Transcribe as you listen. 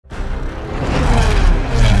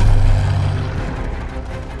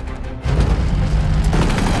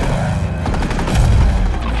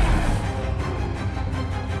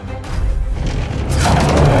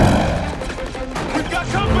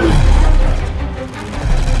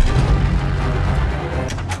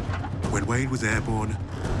was airborne,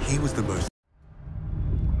 he was the most...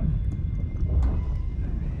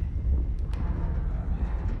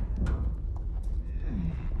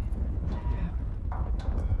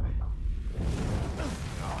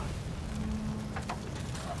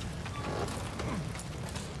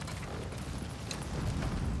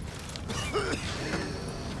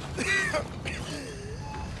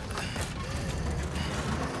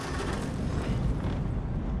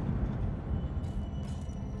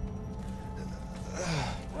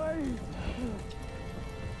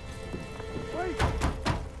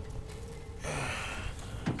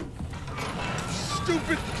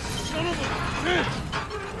 Stupid son of a bitch!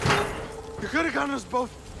 You could have gotten us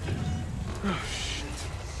both. Oh, shit.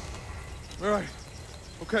 All right.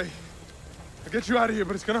 Okay. I'll get you out of here,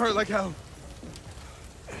 but it's gonna hurt like hell.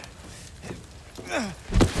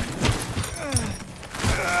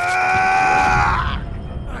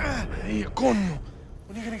 Hey, coño.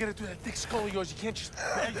 When are you gonna get it through that thick skull of yours? You can't just...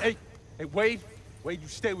 Hey, Wade. Wade, you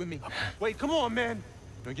stay with me. Wade, come on, man.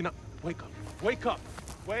 No, you're not... Wake up. Wake up.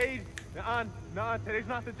 Wade. Nah, today's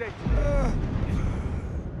not the day.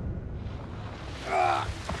 I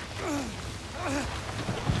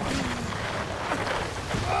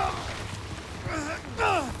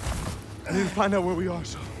need to find out where we are,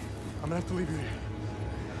 so I'm gonna have to leave you here.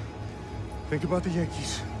 Think about the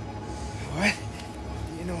Yankees. What?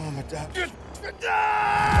 You know I'm a doctor.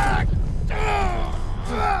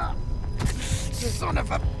 Son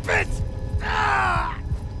of a bitch!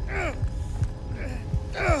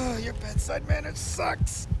 Your bedside manner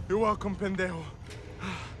sucks. You're welcome, pendejo.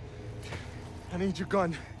 I need your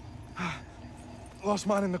gun. Lost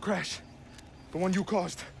mine in the crash. The one you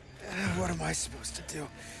caused. What am I supposed to do?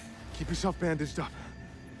 Keep yourself bandaged up.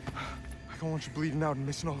 I don't want you bleeding out and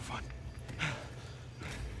missing all the fun.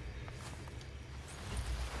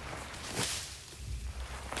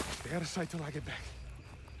 Stay out of sight till I get back.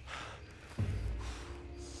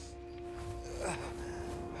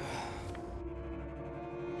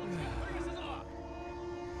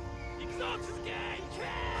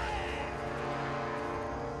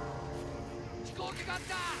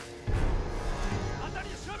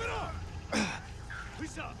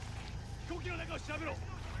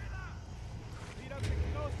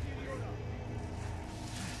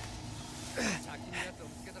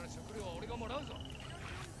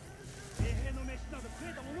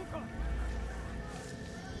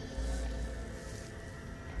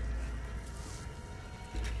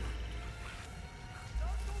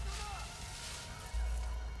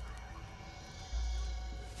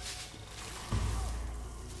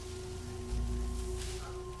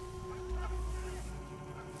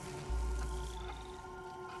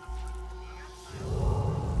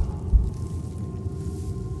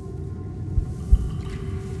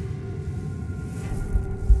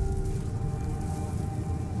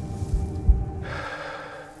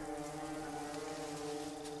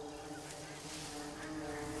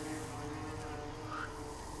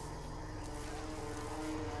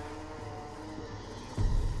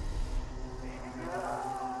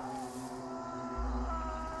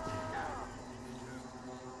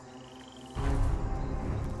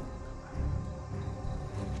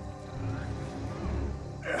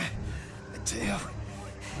 Mateo,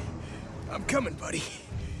 I'm coming, buddy.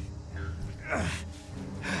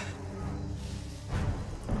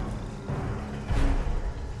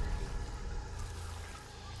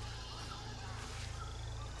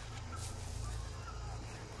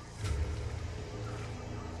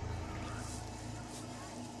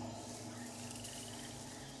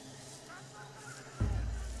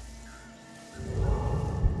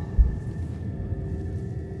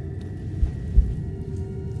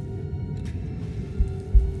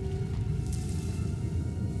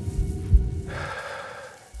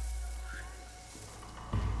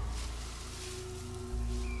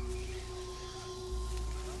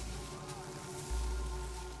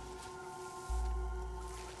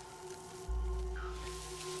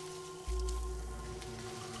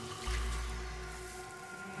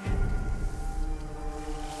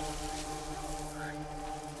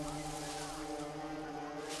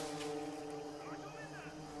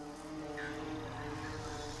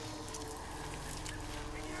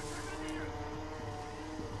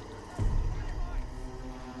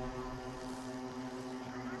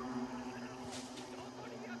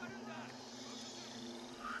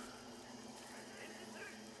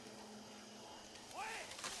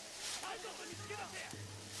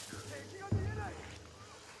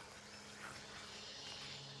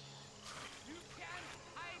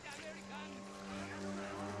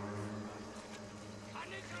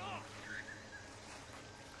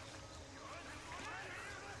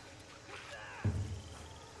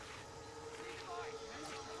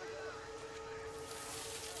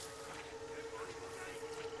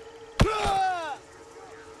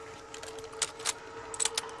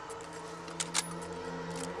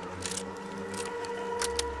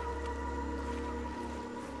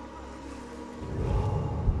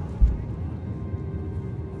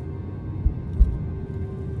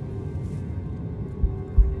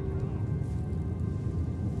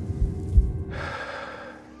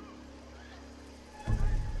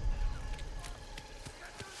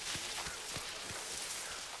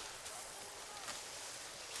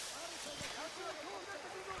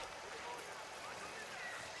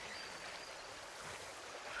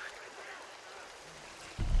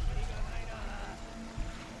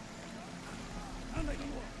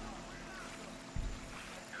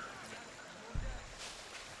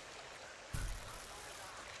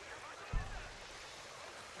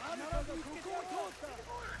 辺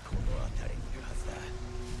りにいるはずだ。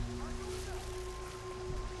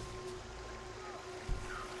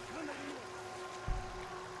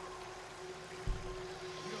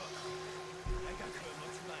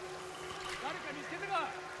誰か見つけてか。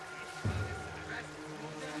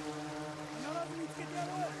必ず見つけてや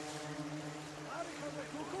ろう。誰かが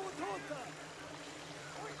ここを通った。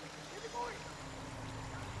おい、出てこい。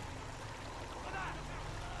ここだ。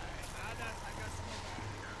まだ探すの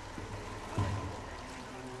か。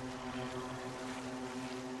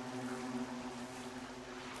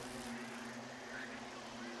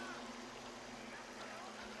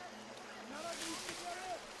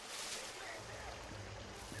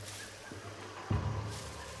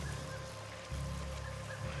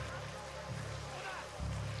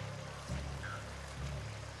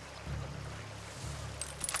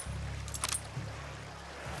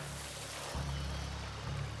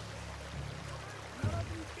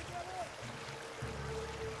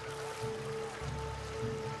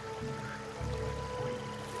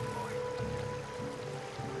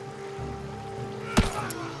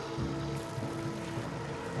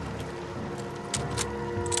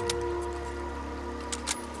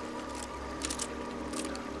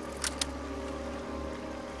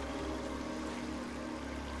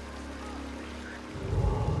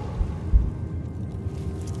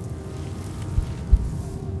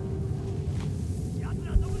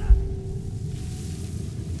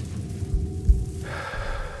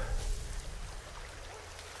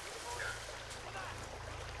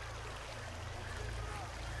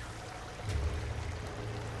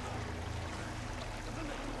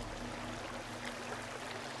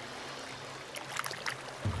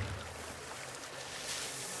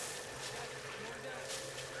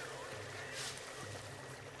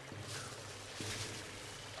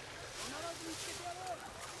必ず見つけてやろう。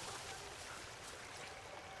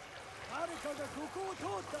誰かがここを通っ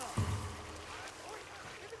た。おい、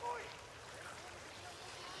出てこい。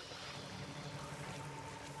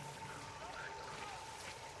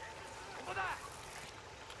ここだ。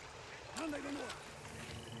なんだ今のは。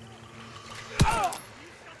ああ。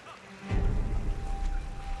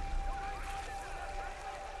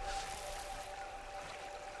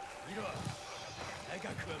見ろ、長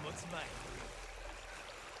くは持つまい。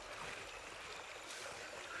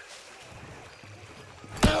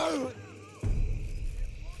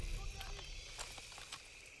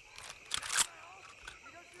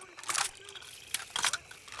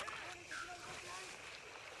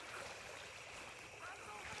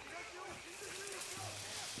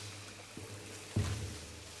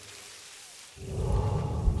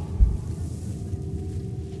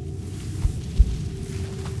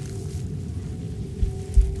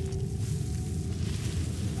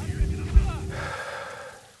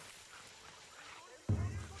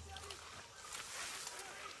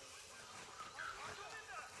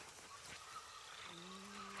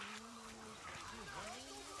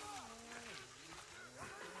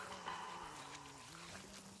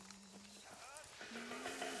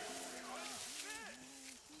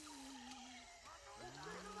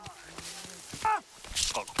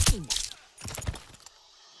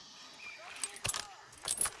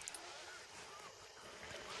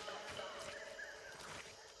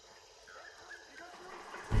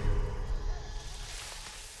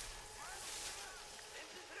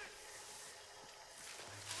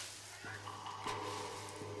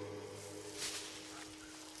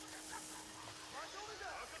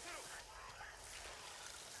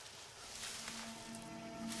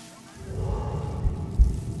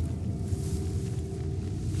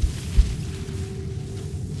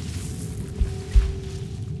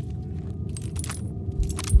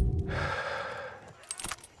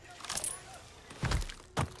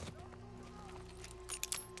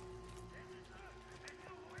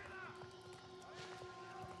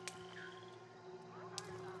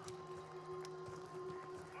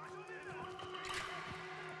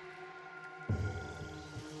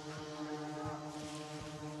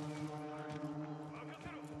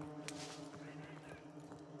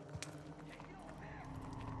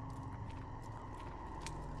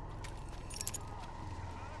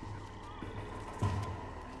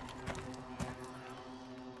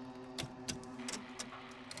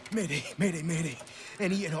Mayday, mayday, mayday.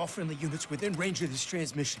 Any and all friendly units within range of this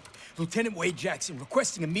transmission. Lieutenant Wade Jackson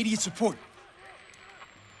requesting immediate support.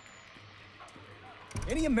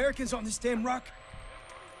 Any Americans on this damn rock?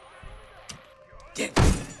 Damn.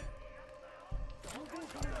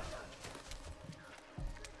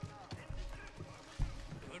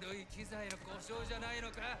 古い機材の故障じゃない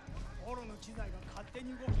のか。オロの機材が勝手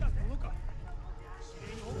に動き出すものか。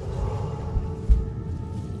指令に報告し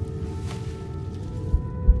ろ。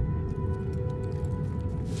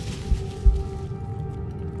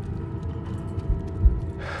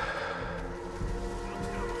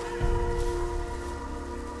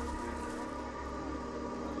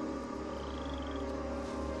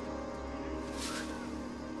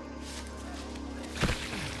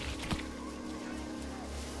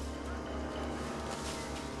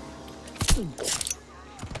も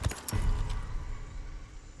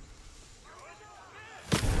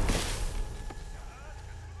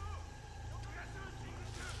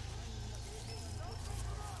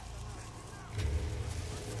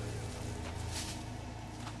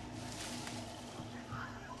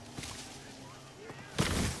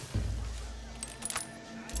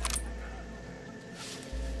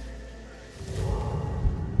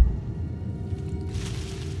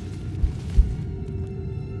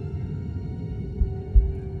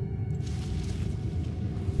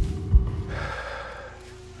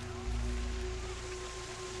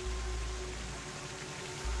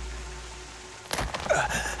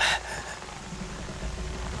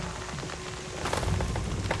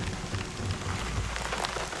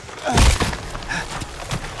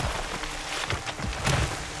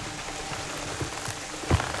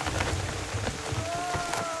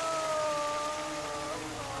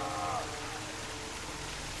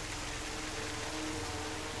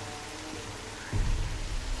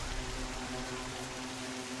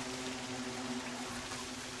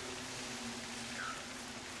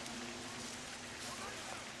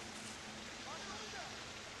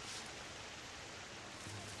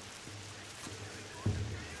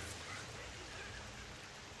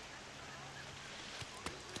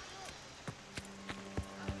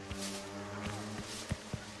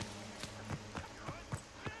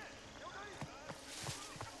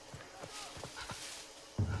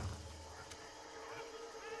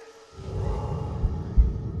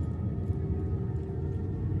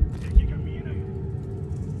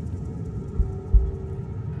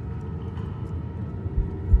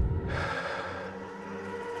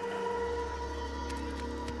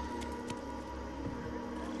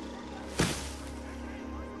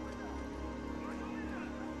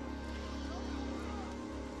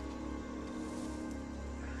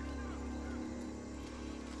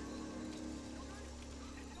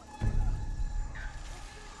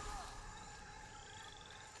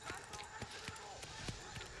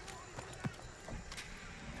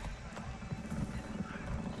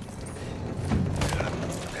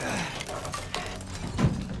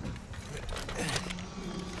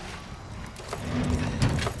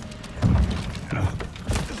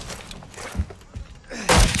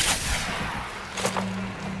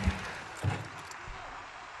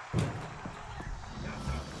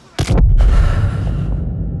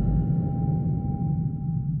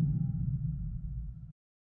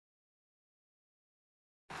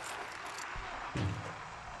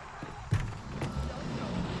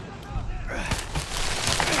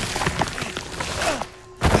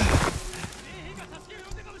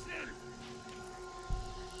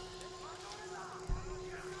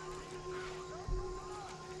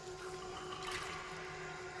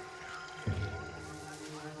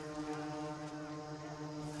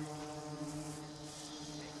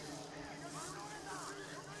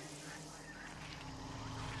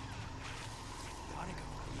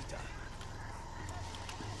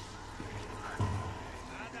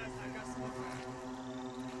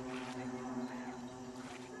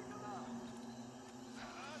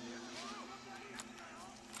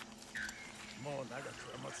う長く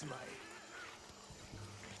は待つまい。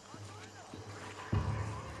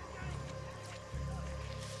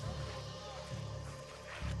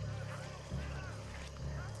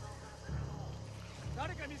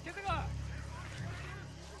誰か見つけたか。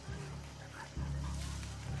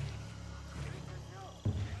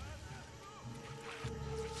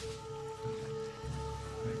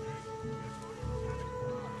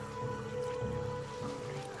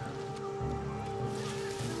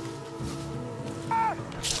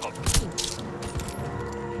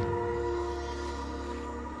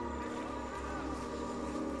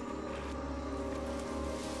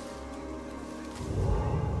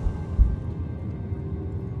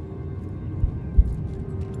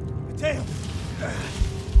Damn!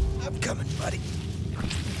 I'm coming, buddy.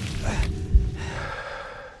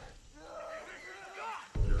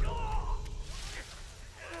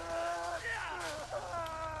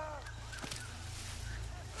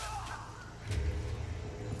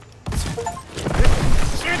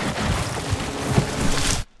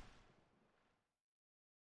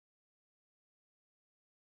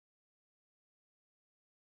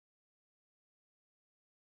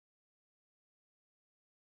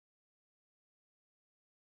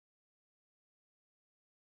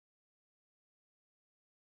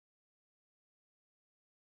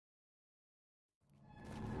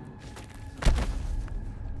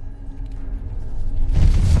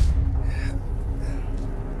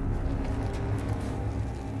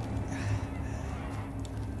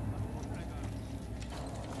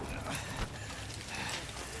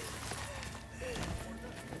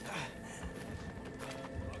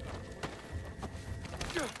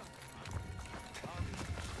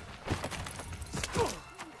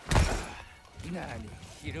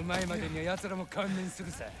 昼前までには奴らも観念す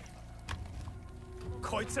るさ。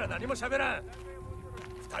こいつら何も喋らん。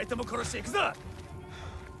二人とも殺していくぞ。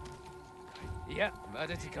いや、ま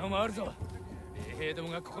だ時間はあるぞ。衛兵ども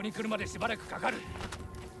がここに来るまでしばらくかかる。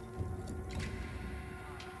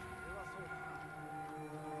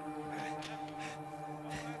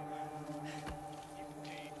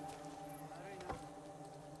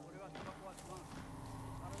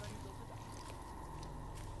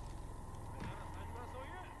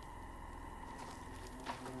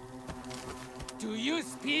Do you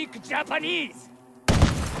speak Japanese?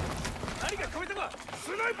 何が聞こえたか。ス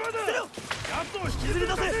ナイパーだ。奴を引きずり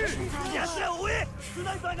出せ。奴らを追え。ス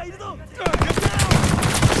ナイパーがいるぞ。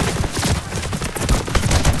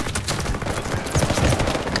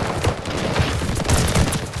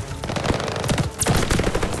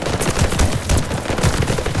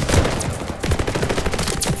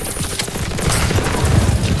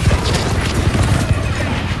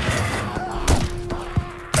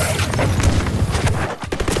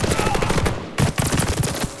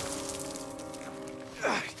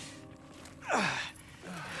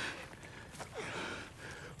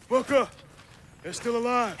Walker, they're still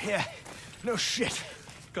alive. Yeah, no shit.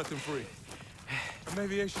 Cut them free. I'm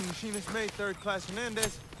aviation machinist mate, third class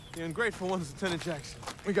Hernandez. The ungrateful one's Lieutenant Jackson.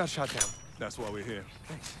 We got shot down. That's why we're here.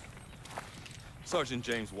 Thanks. Sergeant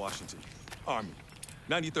James Washington, Army,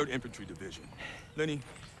 93rd Infantry Division. Lenny,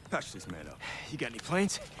 patch this man up. You got any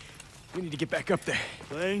planes? We need to get back up there.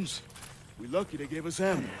 Planes? We lucky they gave us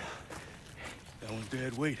ammo. That one's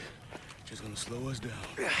dead weight. Just gonna slow us down.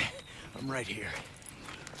 I'm right here.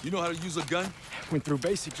 You know how to use a gun? Went through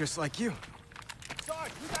basic just like you.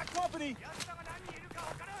 Sarge, we got company.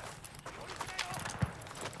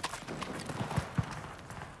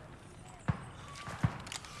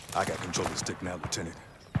 I got control of the stick now, Lieutenant.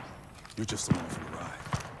 You're just along for the ride.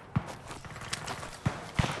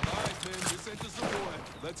 All right, men, this enters the boy.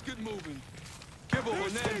 Let's get moving. Kibble,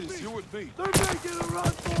 Hernandez, you're with me. They're making a run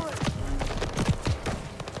for it.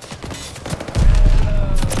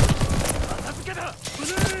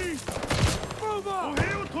 Move on! Bring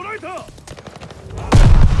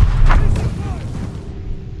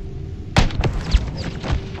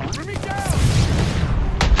me down!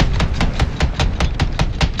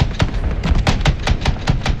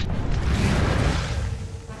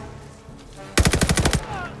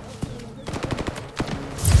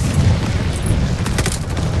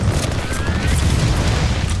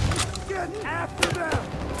 Get after them!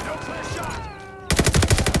 No clear shot!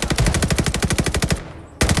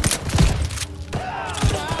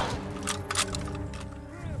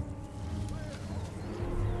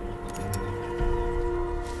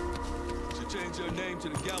 To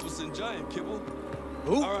the Galveston Giant, Kibble.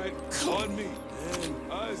 Who? All right, on me.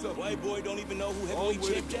 Damn. Eyes up. White boy don't even know who heavyweight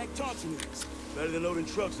champ Jack Thompson is. Better than loading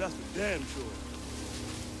trucks, that's for damn sure.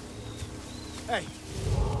 Hey,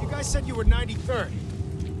 you guys said you were 93rd.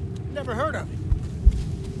 Never heard of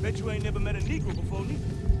it. Bet you ain't never met a Negro before,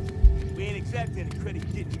 neither. We ain't exactly in the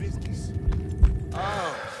credit-getting business.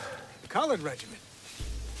 Oh, colored regiment.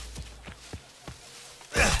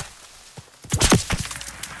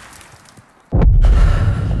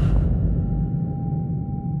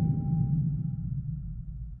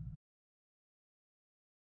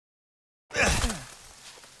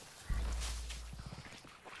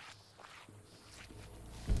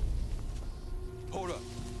 Hold up.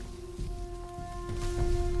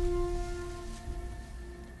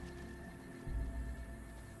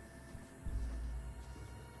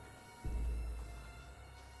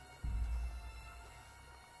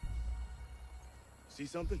 See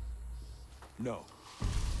something? No.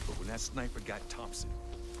 But when that sniper got Thompson,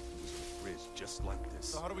 it was on a bridge just like this.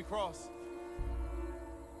 So how do we cross?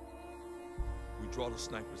 We draw the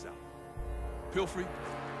snipers out. Pilfrey,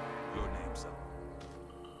 your name's up.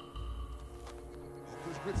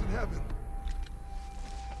 There's grits in heaven.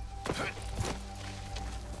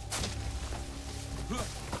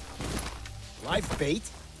 Live bait?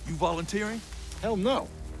 You volunteering? Hell no.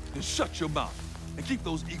 Then shut your mouth and keep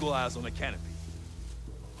those eagle eyes on the canopy.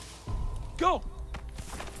 Go!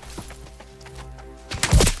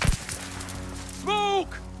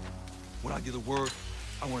 Smoke! When I get a word,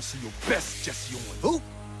 I want to see your best Jesse Owens. Who?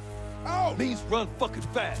 Oh! Means run fucking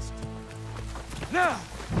fast. Now!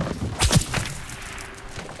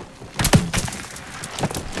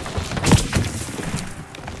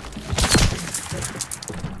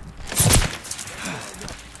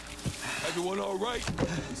 Everyone all right?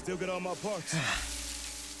 You still got all my parts.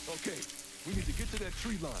 Okay, we need to get to that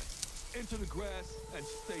tree line. Enter the grass and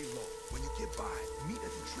stay low. When you get by, meet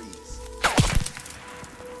at the trees.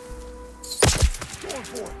 Going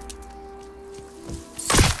for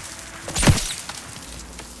it.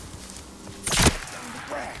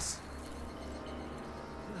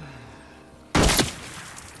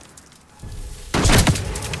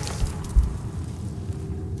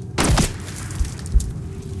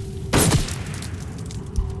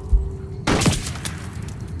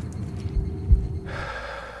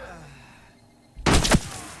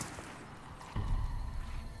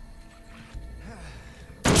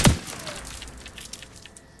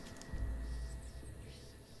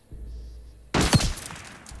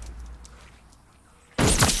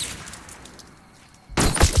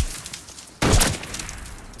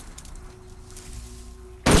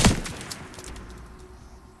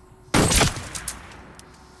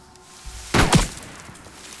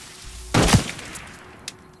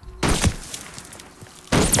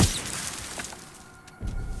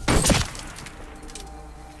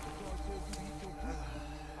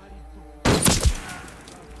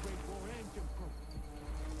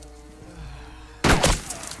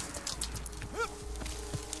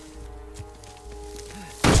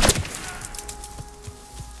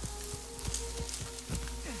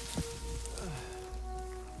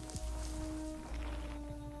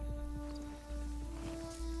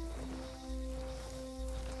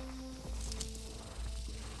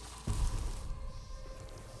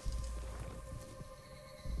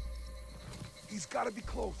 He's gotta be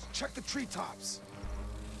close. Check the treetops.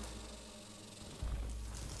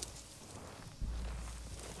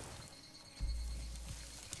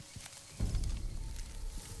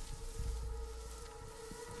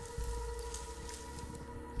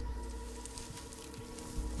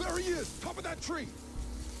 There he is, top of that tree.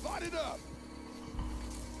 Light it up.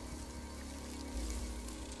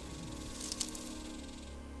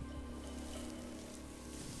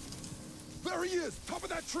 There he is, top of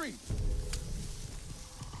that tree.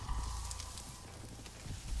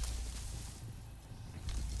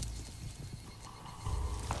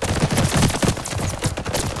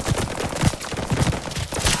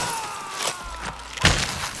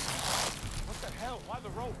 What the hell? Why the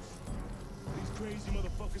ropes? These crazy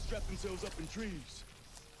motherfuckers strap themselves up in trees.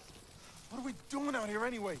 What are we doing out here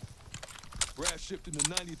anyway? Brad shipped in the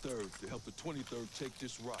 93rd to help the 23rd take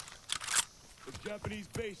this rock. The Japanese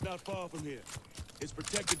base not far from here. It's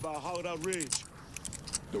protected by a hollowed-out ridge.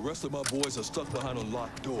 The rest of my boys are stuck behind a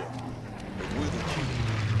locked door. And we're the key.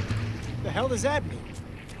 The hell does that mean?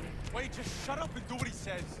 Wait, just shut up and do what he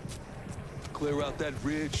says. Clear out that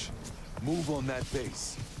ridge, move on that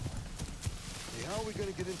base. Hey, how are we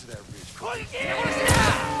gonna get into that ridge? Get off the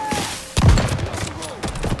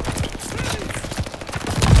road.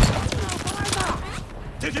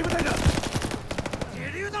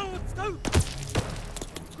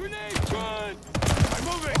 Grenade! Run! I'm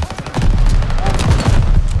moving!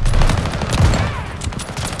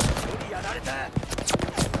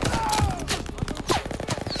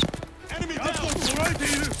 Enemy down!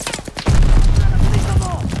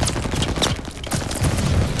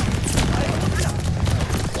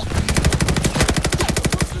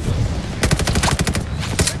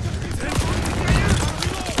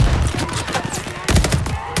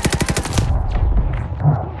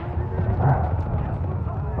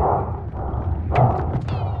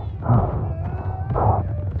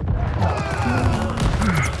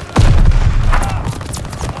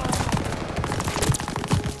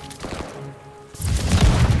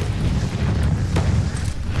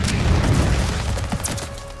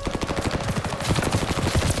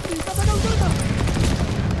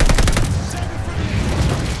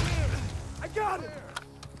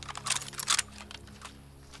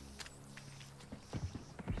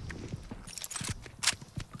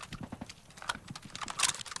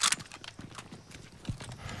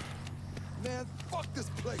 Man, fuck this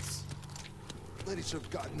place. Lady should have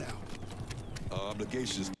gotten out. Our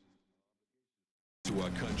obligations to our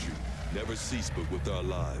country never cease but with our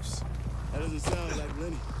lives. That doesn't sound like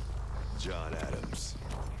Lenny. John Adams.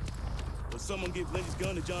 Will someone give Lenny's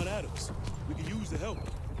gun to John Adams? We can use the help.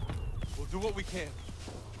 We'll do what we can.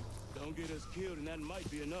 Don't get us killed, and that might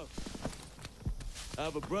be enough. I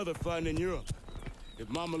have a brother fighting in Europe. If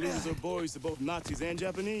Mama loses her boys to both Nazis and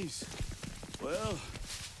Japanese, well,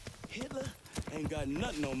 Hitler ain't got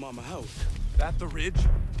nothing on Mama house. That the ridge?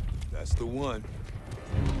 That's the one.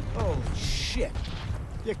 Holy shit.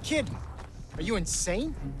 You're kidding. Are you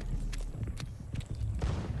insane?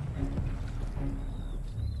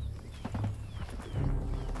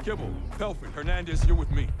 Kibble, Pelfrey, Hernandez, you're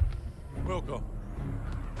with me. We'll go.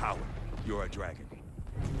 Howard, you're our dragon.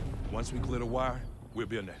 Once we clear the wire, we'll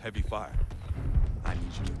be under heavy fire. I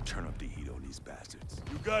need you to turn up the heat on these bastards.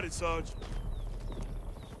 You got it, Sarge.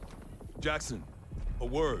 Jackson, a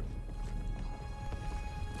word.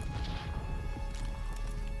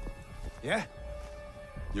 Yeah?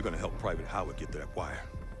 You're gonna help Private Howard get to that wire.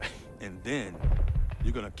 And then,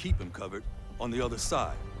 you're gonna keep him covered on the other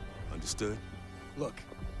side. Understood? Look,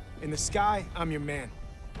 in the sky, I'm your man.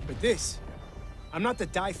 But this, I'm not the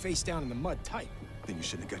die face down in the mud type. Then you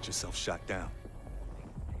shouldn't have got yourself shot down.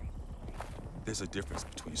 There's a difference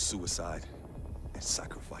between suicide and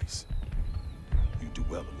sacrifice. You do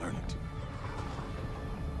well to learn it.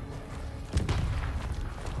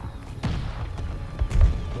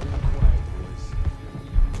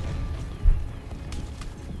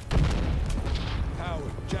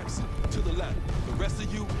 Howard, Jackson, to the left. The rest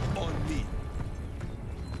of you, on me.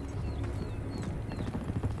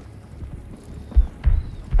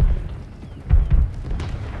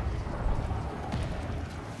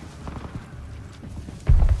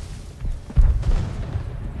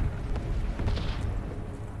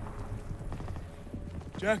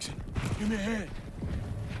 Jackson, give me a hand.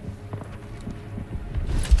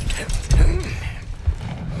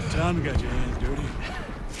 Tommy got your hands dirty.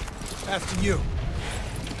 After you.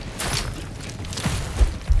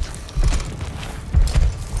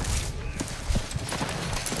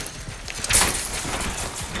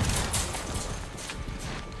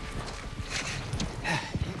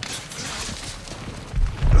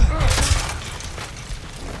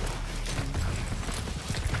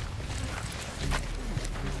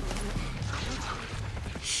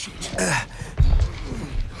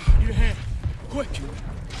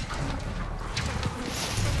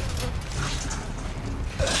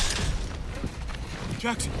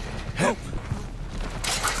 Jackson, help!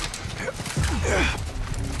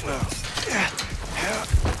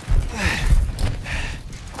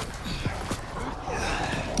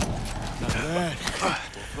 Not bad. Well,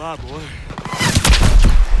 fly, boy.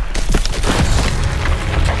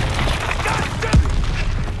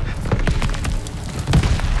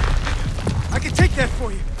 I can take that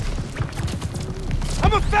for you.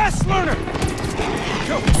 I'm a fast learner.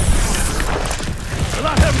 Go. A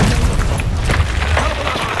lot heavier.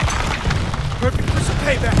 Perfect for some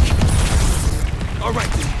payback. All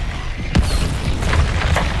right, then.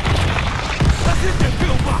 Let's hit that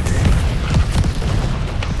pillbox.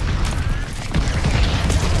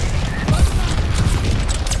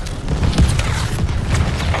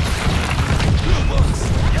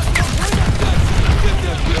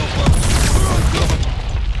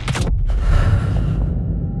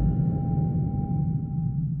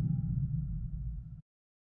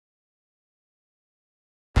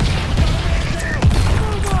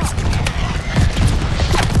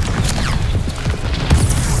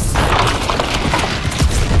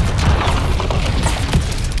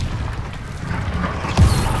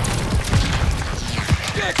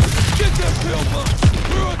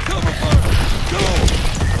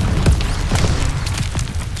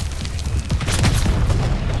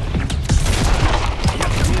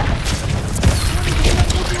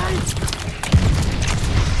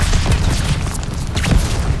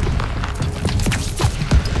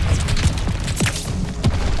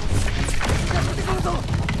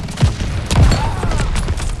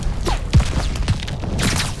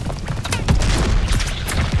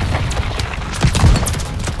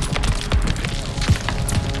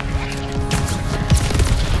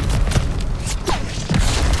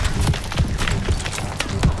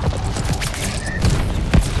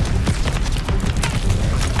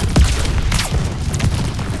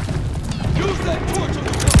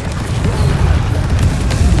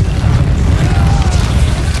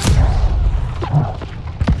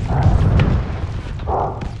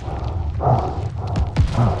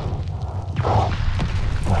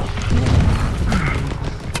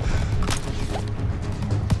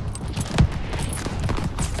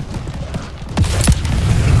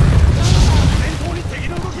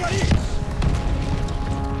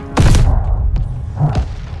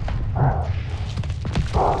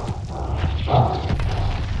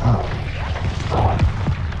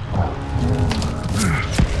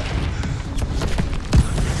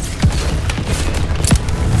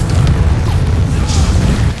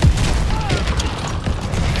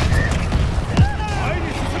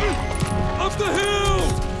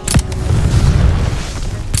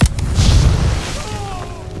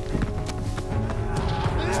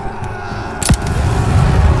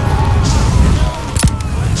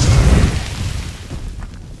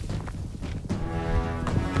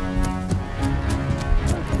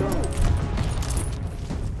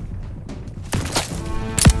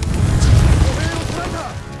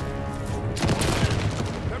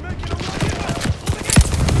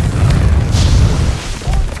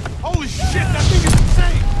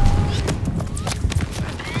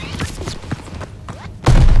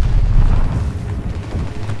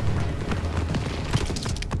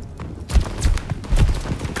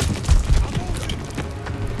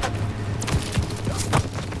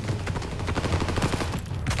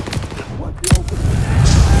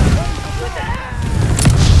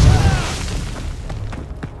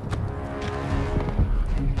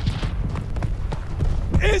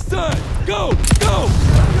 Go! Go!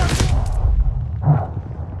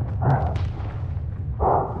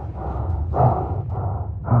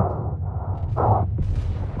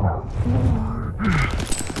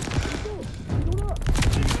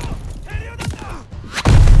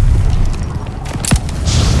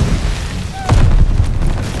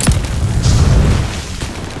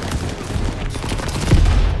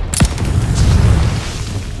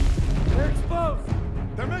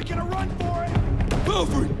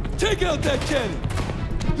 Take out that cannon!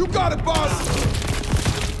 You got it, boss!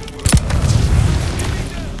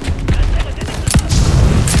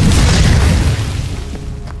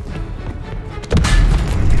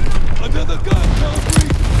 Another gun, Calvary!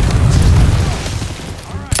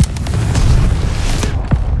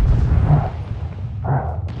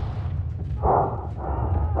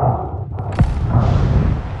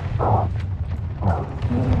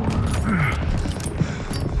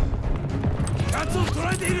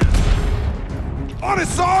 On it,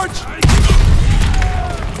 Sarge!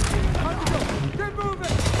 Get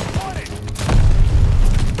moving! On it!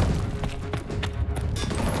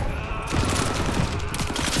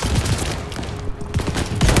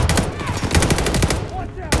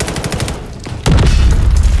 Watch out!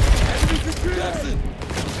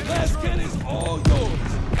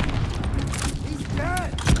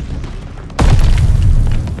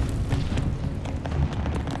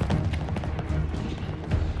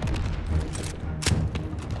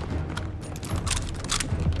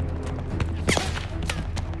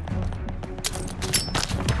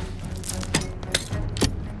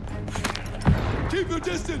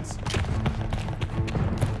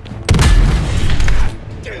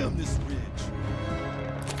 from this ridge.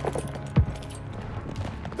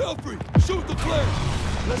 Helfrey, shoot the flare!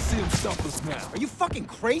 Let's see him stop us now. Are you fucking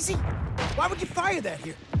crazy? Why would you fire that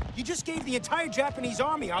here? You just gave the entire Japanese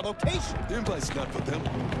army our location. The invite's not for them.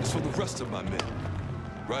 It's for the rest of my men.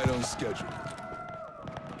 Right on schedule.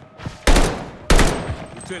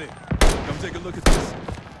 Lieutenant, come take a look at this.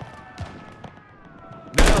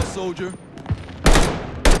 Now, soldier.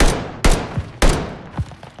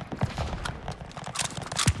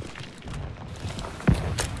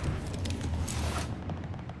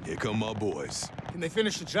 Here come my boys. Can they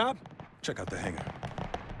finish the job? Check out the hangar.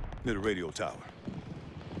 Near the radio tower.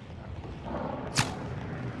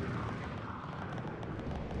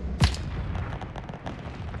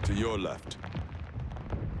 To your left.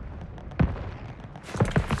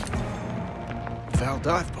 Val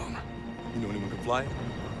dive bomber. You know anyone can fly it?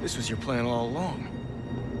 This was your plan all along.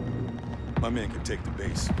 My man can take the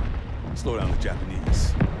base. Slow down the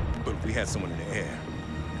Japanese. But if we had someone in the air,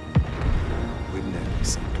 wouldn't that be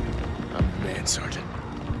something? I'm the man, Sergeant.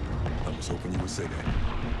 I was hoping you would say that.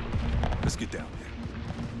 Let's get down there.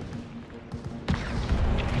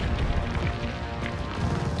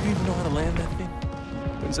 Do you even know how to land that thing?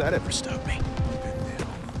 When's that ever stopped me?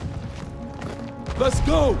 Let's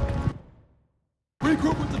go!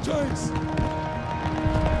 Regroup with the tanks!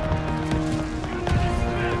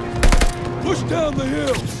 Push down the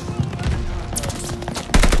hill!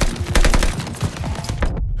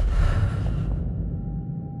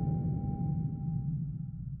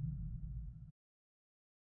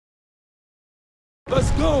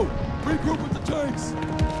 Let's go! Regroup with the tanks!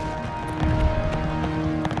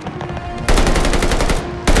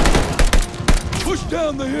 Push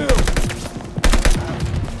down the hill!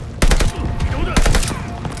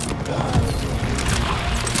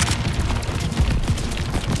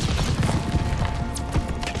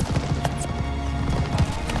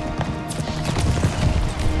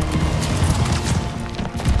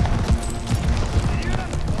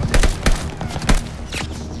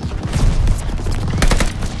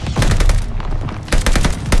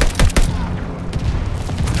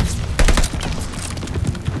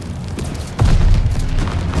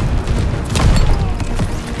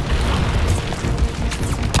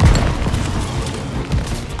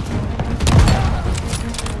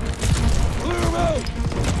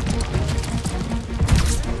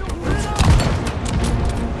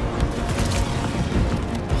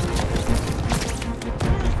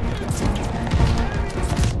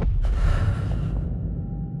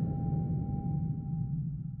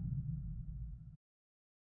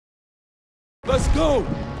 Let's go!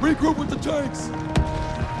 Regroup with the tanks!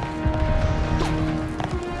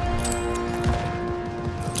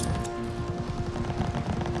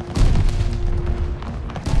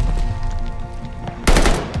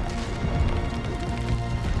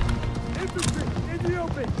 Infantry, in the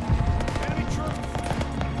open! Enemy troops!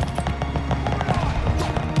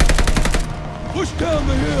 Push down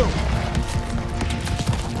the hill!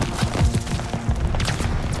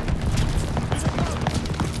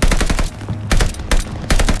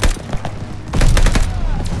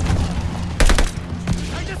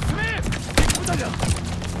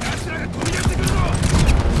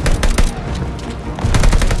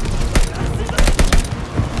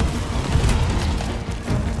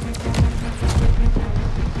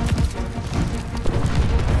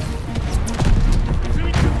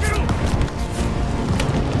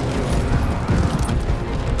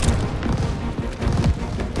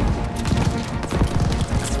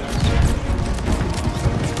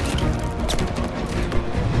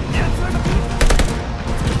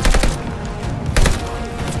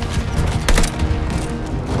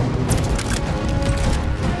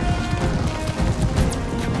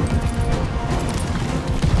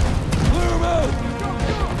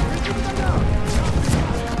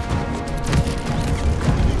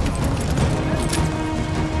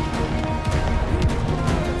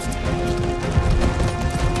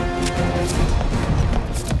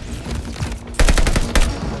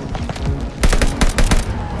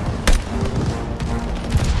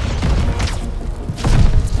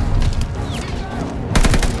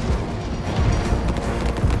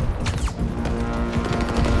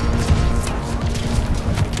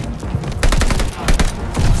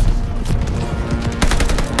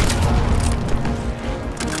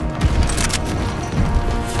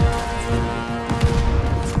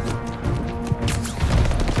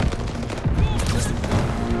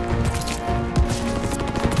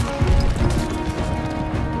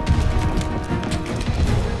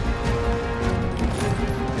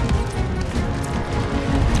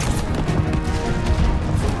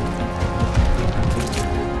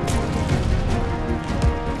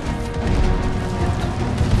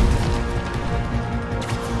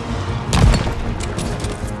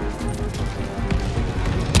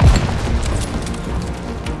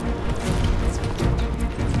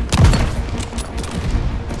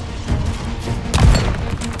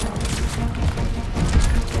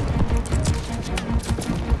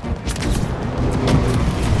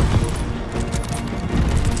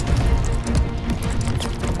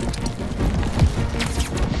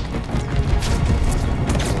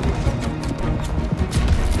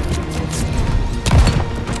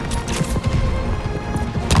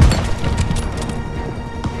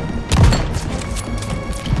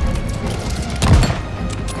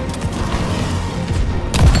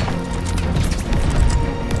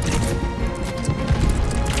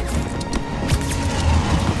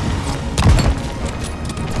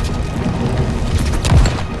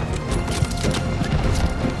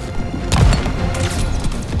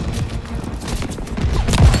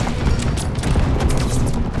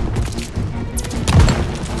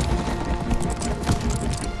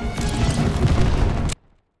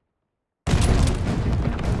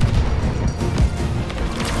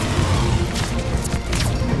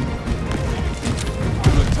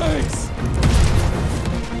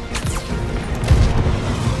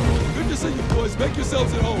 Make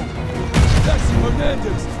yourselves at home. Jackson,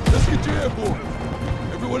 Hernandez, let's get you airborne.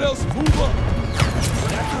 Everyone else, move up.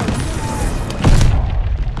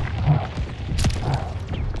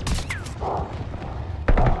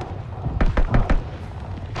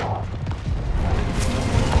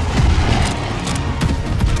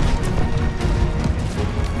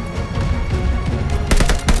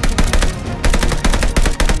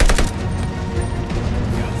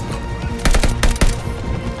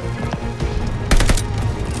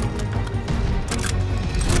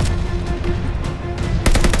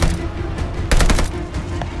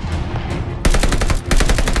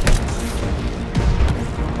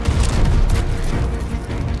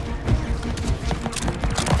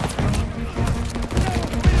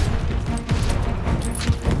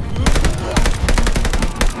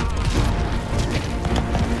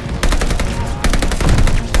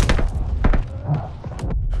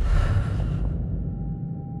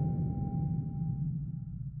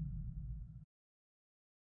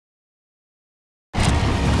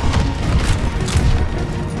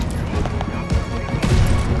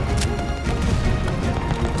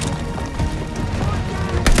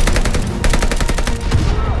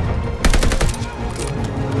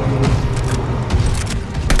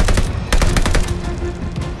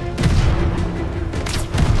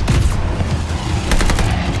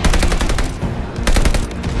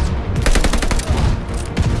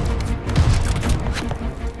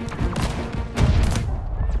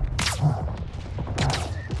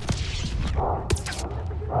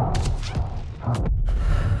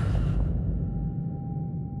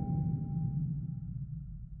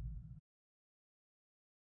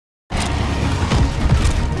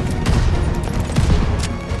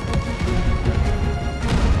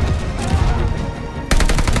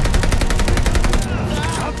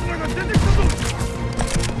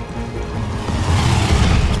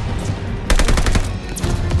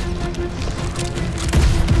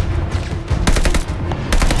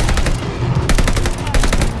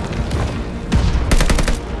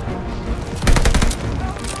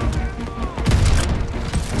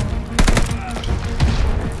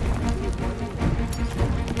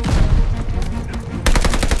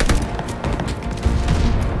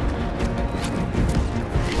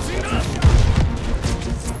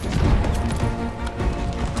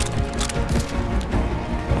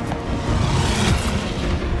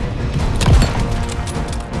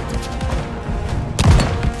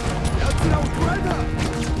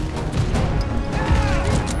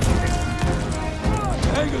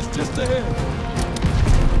 Just ahead.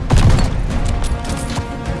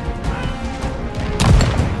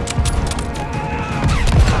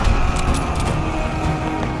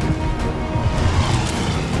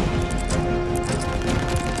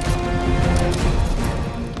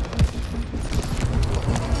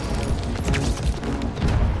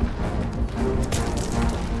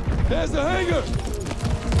 There's the hangar!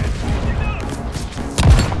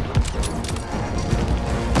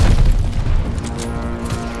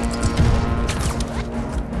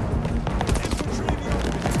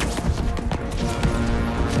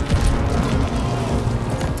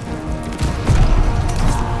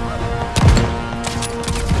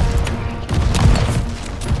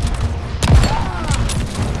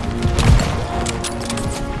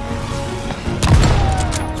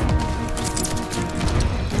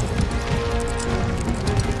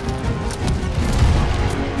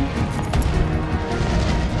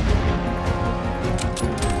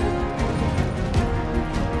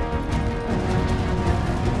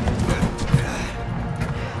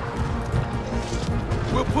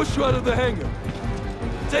 Push you out of the hangar.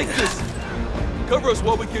 Take this. Cover us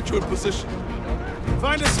while we get you in position.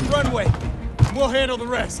 Find us some runway, and we'll handle the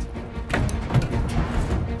rest.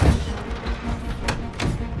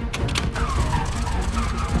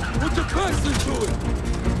 Put your backs into it.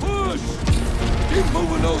 Push. Keep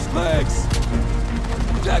moving those legs.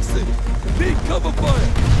 Jackson, need cover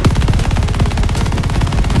fire.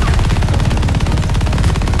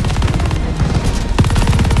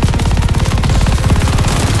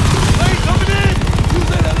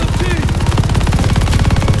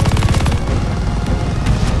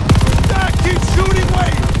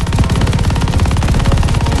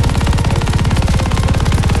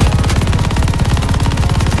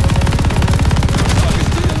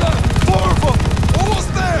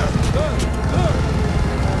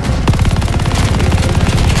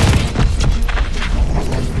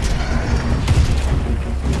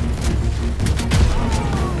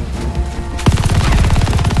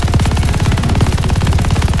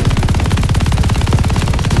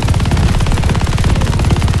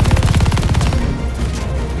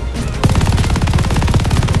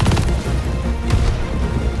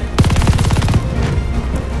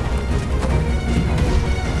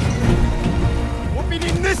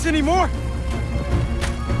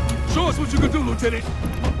 Show us what you can do, Lieutenant.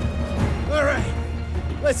 All right,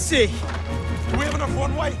 let's see. Do we have enough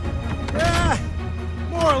runway?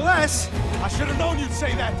 More or less. I should have known you'd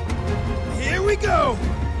say that. Here we go.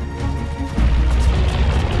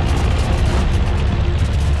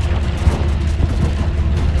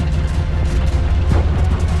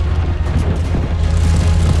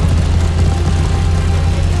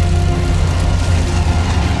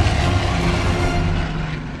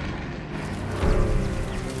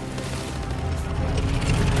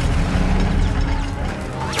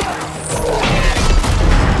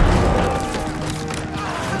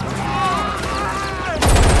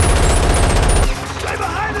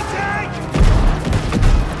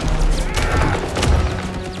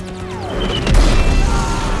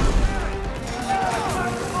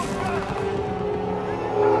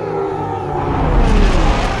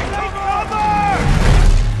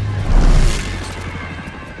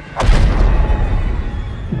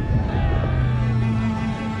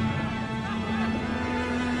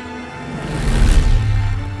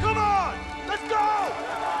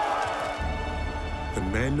 The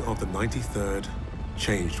men of the 93rd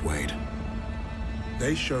changed Wade.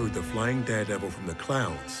 They showed the flying daredevil from the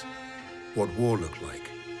clouds what war looked like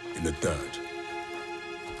in the dirt.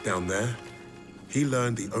 Down there, he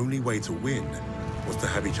learned the only way to win was to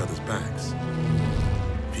have each other's backs.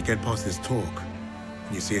 If you get past his talk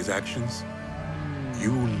and you see his actions,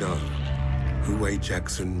 you will know who Wade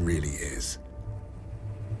Jackson really is.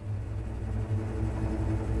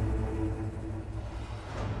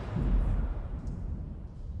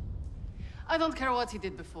 I don't care what he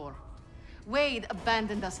did before. Wade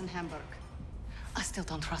abandoned us in Hamburg. I still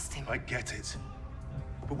don't trust him. I get it.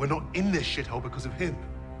 But we're not in this shithole because of him.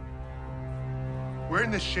 We're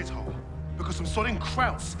in this shithole because some sodding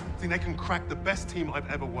krauts think they can crack the best team I've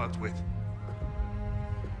ever worked with.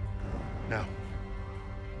 Now,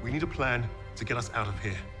 we need a plan to get us out of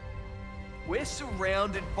here. We're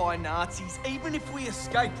surrounded by Nazis. Even if we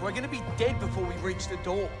escape, we're gonna be dead before we reach the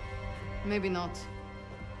door. Maybe not.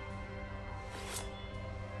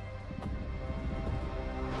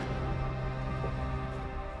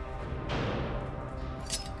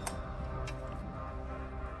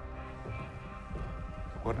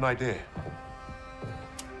 What an idea.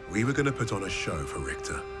 We were gonna put on a show for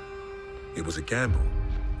Richter. It was a gamble,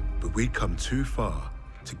 but we'd come too far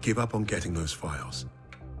to give up on getting those files.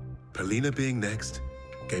 Polina being next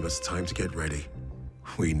gave us time to get ready.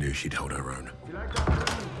 We knew she'd hold her own.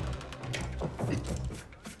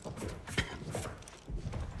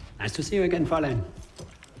 Nice to see you again, Fräulein.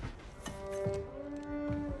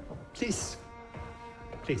 Please.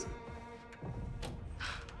 Please.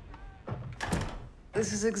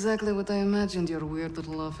 This is exactly what I imagined your weird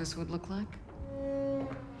little office would look like.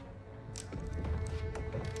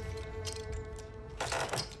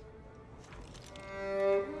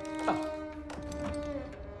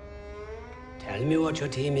 Tell me what your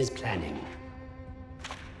team is planning.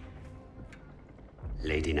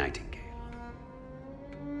 Lady Nightingale.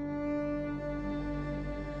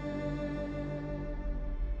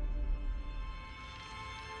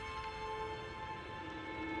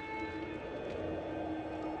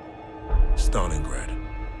 Stalingrad,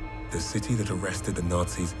 the city that arrested the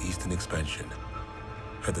Nazis' eastern expansion.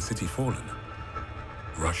 Had the city fallen,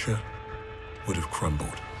 Russia would have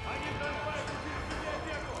crumbled.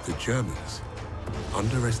 The Germans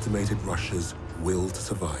underestimated Russia's will to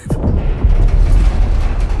survive.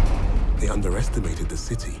 They underestimated the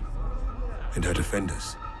city and her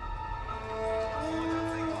defenders.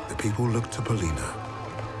 The people looked to Polina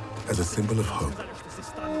as a symbol of hope,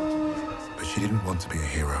 but she didn't want to be a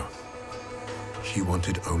hero. She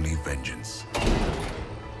wanted only vengeance.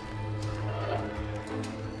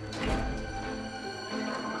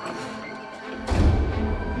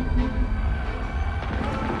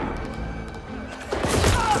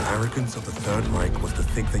 The arrogance of the Third Reich was to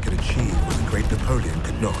think they could achieve what the great Napoleon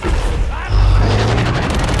could not.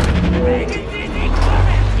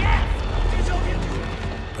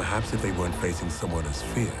 Perhaps if they weren't facing someone as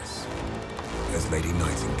fierce as Lady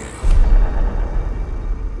Nightingale.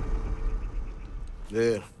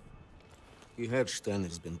 There. You heard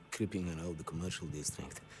Steiner's been creeping around the commercial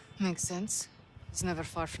district. Makes sense. He's never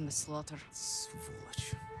far from the slaughter.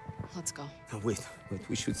 Svoloch. Let's go. Now wait,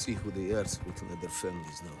 we should see who they are so we can let their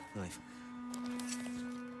families know. Knife.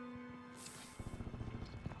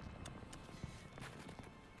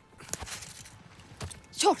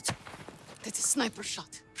 Short! That's a sniper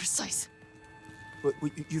shot. Precise. But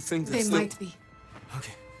you think They still... might be.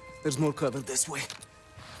 Okay, there's more cover this way.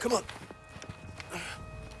 Come on.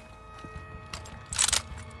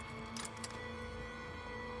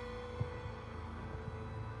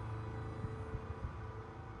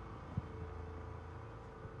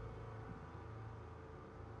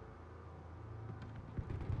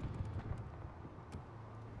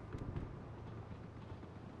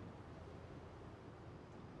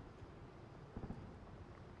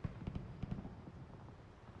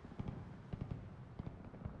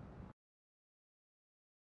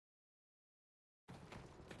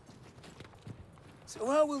 So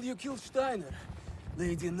how will you kill Steiner,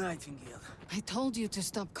 Lady Nightingale? I told you to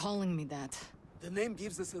stop calling me that. The name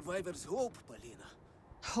gives the survivors hope, Polina.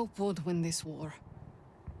 Hope would win this war.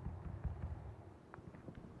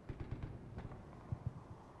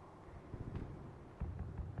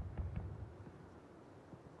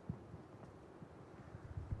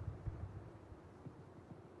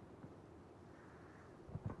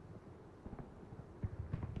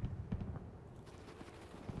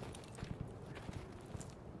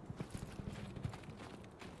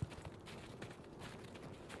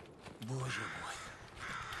 Боже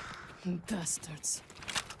мой. Bastards.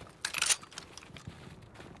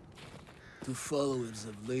 To followers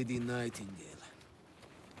of Lady Nightingale.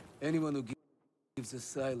 Anyone who gives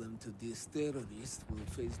asylum to this terrorist will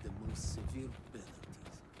face the most severe penalties.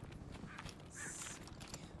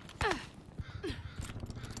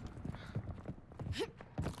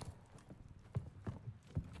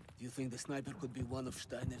 Do you think the sniper could be one of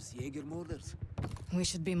Steiner's Jaeger murders? We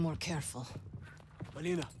should be more careful.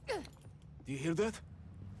 Polina, do you hear that?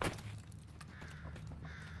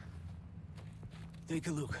 Take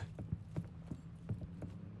a look.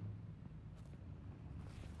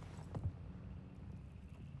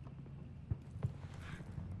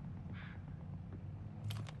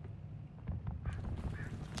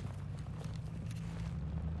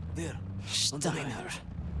 There, on the right. Steiner.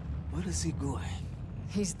 Where is he going?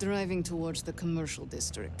 He's driving towards the commercial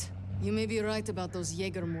district. You may be right about those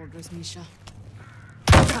Jaeger murders, Misha.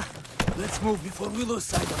 Let's move before we lose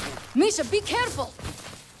sight of him. Misha, be careful!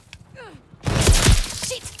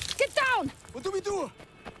 Shit! Get down! What do we do?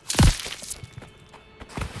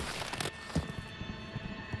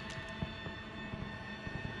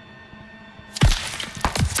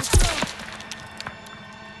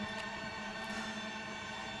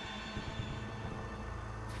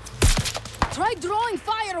 Try drawing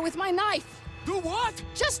fire with my knife! Do what?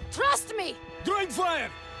 Just trust me! Drawing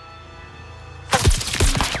fire!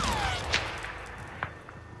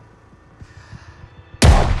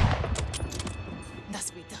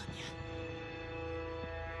 That's me done, yeah.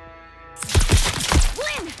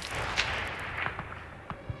 Win!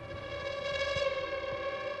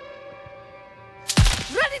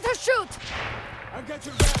 Ready to shoot! I've got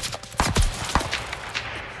your back!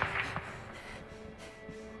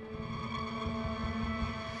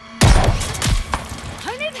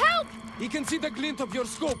 I need help! He can see the glint of your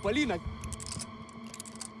scope, Polina.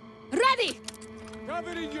 Ready!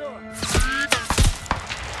 Covering you!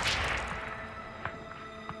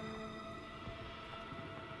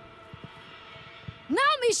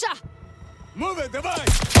 Now, Misha! Move it, давай!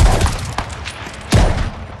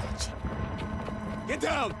 Get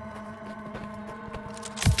down!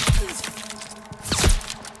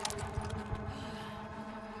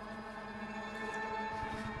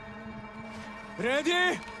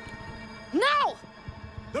 Ready? Now!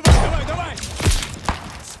 Давай, давай, давай!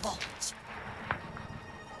 Сволочь!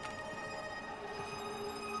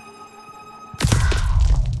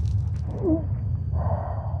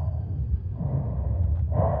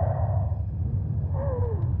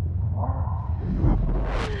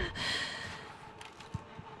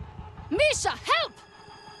 Misha, help!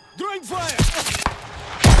 Drawing fire!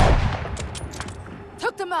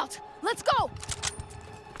 Took them out. Let's go!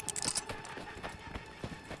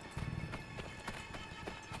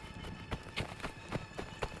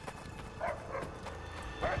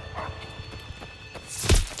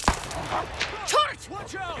 Charge!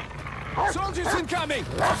 Watch out! Soldiers incoming!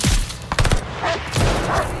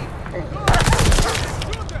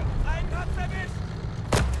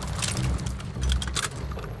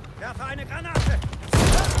 Werfe eine Granate!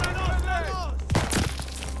 Lass mal los!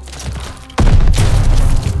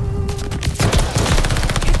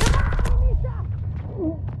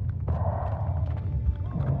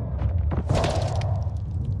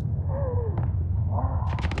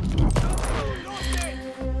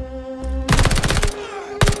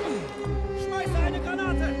 Schmeiße eine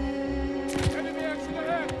Granate! Können wir jetzt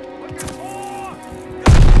hinterher? Und wir vor!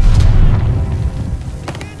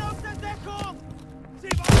 Sie gehen aus der Deckung!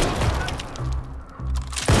 Sie wollen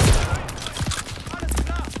alles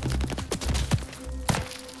klar!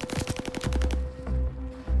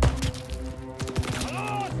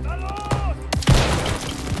 Na los!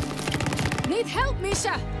 Need help,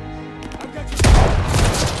 Misha! I've got you!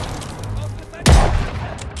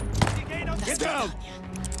 Sie gehen aus Get down!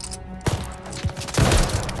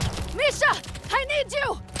 Misha! I need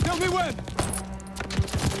you! Tell me when!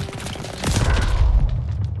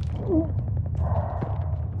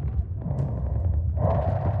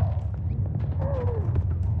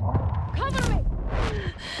 Cover me!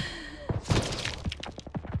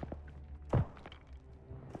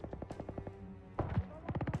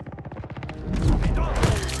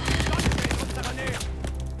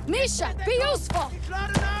 Misha, be useful!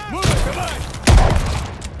 Move it, come on!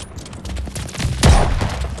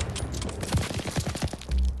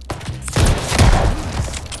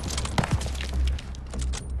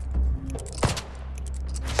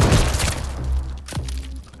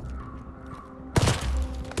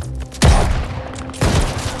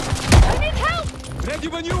 I need help! Ready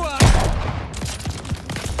when you are!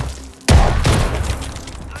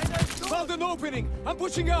 Found an opening! I'm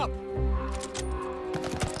pushing up!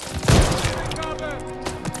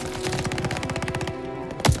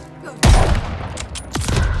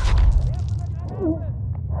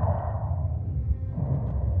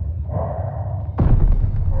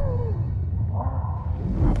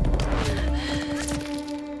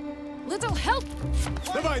 Little help!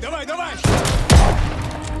 Давай, давай, давай!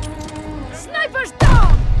 Sniper's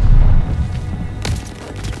down!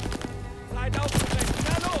 Zeit aufzutreten,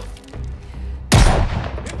 na los!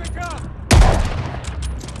 Hilfe kam!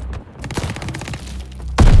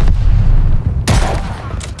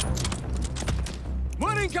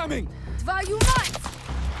 More incoming! Твою мать!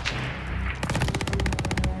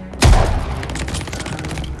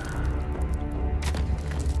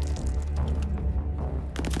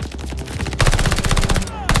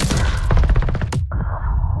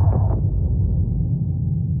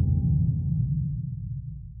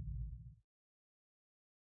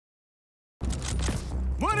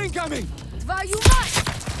 More incoming! Твою мать!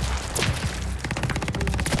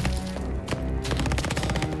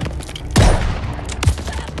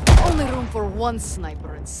 Only room for one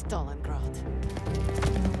sniper in Stalingrad.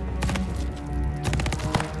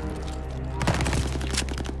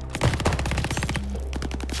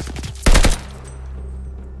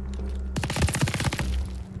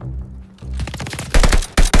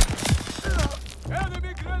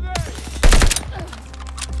 Enemy grenade!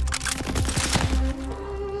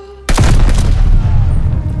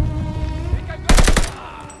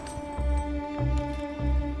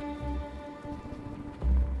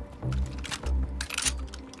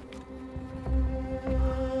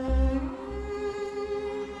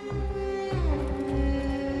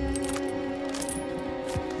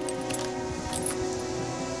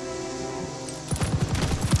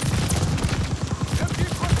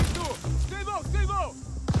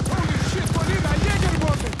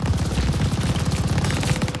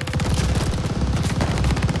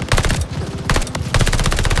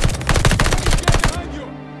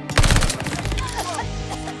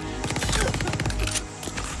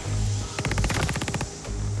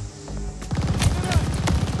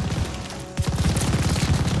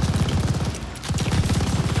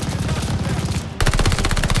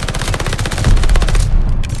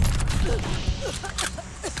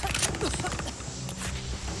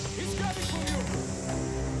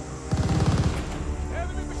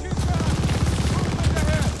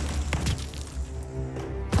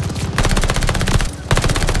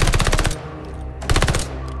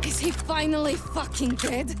 Finally fucking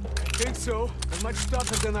dead? I think so. They're much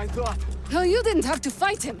tougher than I thought. Well, you didn't have to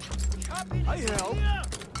fight him. I helped.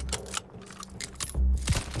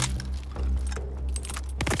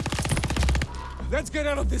 Let's get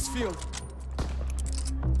out of this field.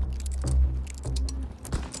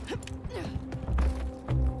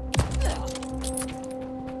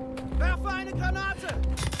 Werfe eine Granate!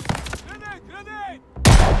 Grenade! Grenade!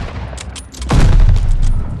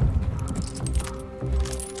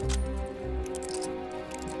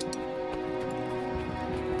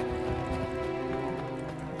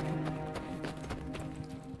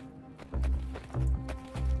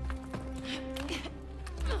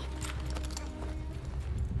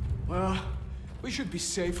 Well, we should be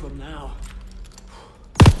safe for now.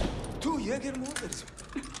 2 Jägermorders.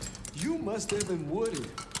 You must have been worried.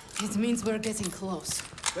 It means we're getting close.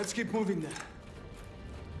 Let's keep moving then.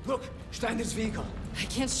 Look, Steiner's vehicle. I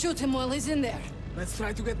can't shoot him while he's in there. Let's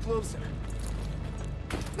try to get closer.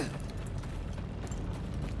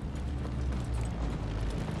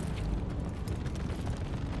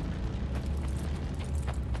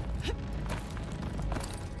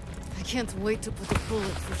 I can't wait to put a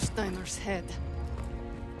bullet through Steiner's head.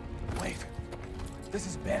 Wait. This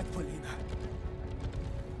is bad, Polina.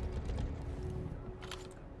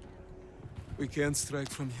 We can't strike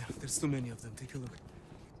from here. There's too many of them. Take a look.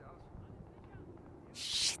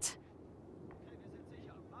 Shit.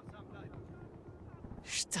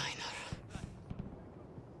 Steiner.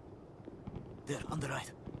 There, on the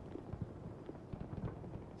right.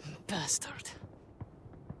 Bastard.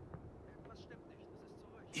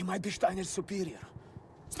 He might be Steiner's superior.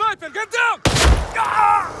 Sniper, get down!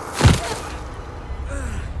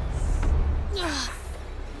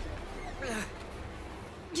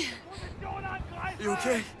 You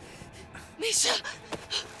okay? Misha!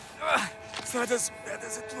 It's not as bad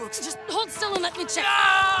as it looks. Just hold still and let me check.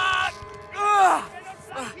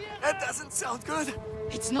 That doesn't sound good.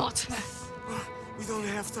 It's not. We don't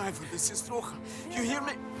have time for this, Roja. You hear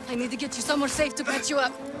me? I need to get you somewhere safe to patch you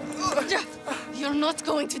up. You're not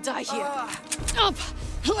going to die here. Up!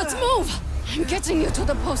 Let's move! I'm getting you to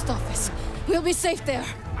the post office. We'll be safe there.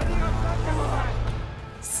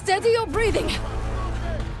 Steady your breathing.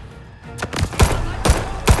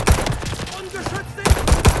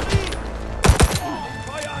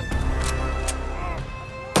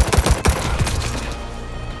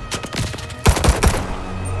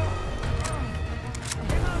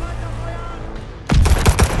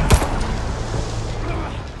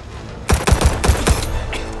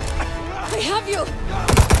 I have you!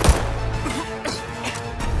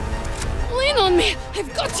 Lean on me!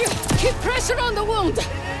 I've got you! Keep pressure on the wound!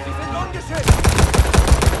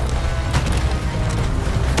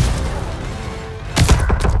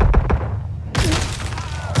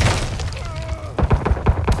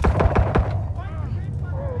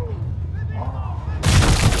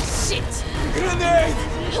 Shit! Grenade!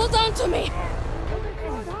 Hold on to me!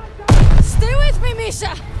 Stay with me,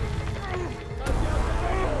 Misha!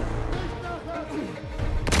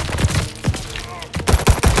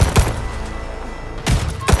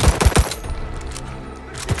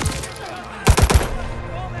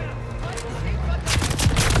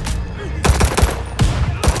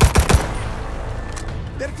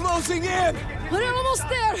 They're closing in! We're almost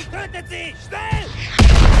there!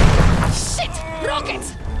 Shit!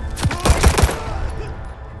 Rockets!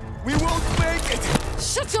 We won't make it!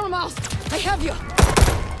 Shut your mouth! I have you!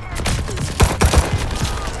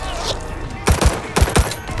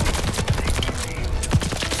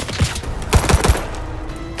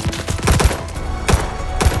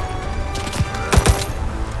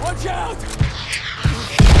 Watch out!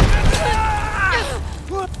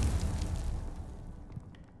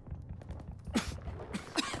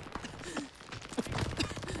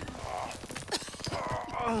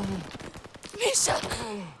 Misha!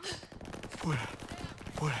 Fuera.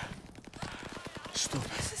 Stop.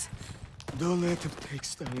 Don't let him take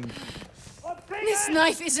Stalin. This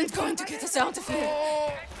knife isn't going to get us out of here.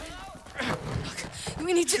 Look,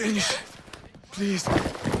 we need to... Finish. Please.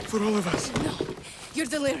 For all of us. No, you're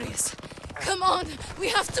delirious. Come on, we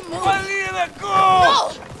have to move. Valina, go!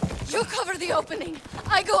 No! You cover the opening.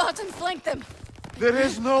 I go out and flank them. There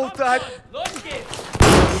is no time.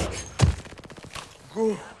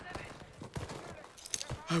 Go.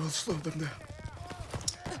 I will slow them down.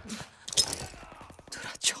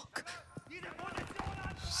 Дурачок.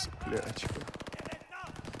 Сплячка.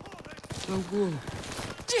 Now go.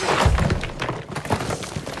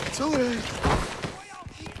 It's all right.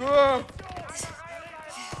 Go.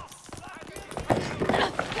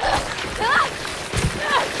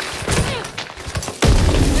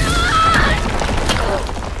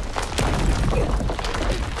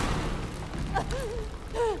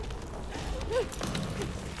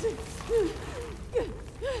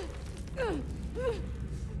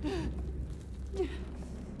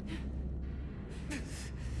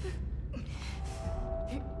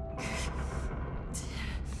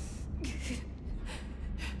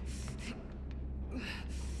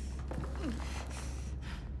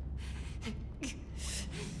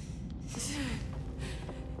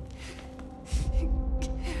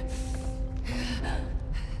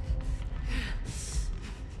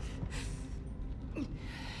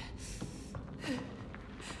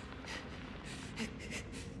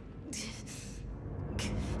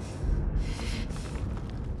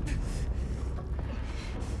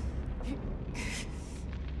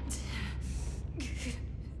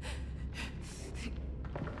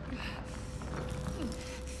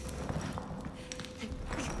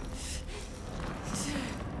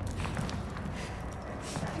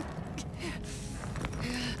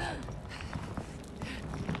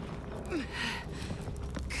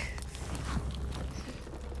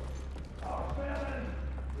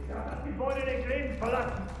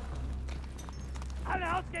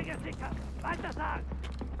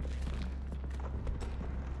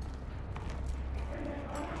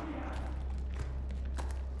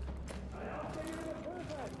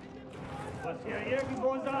 Muss hier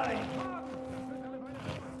irgendwo sein.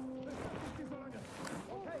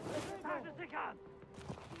 Seite sichern!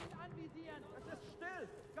 Anvisieren! Es ist still!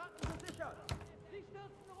 Garten gesichert! Sie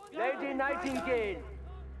stürzen runter! Lady Nightingale!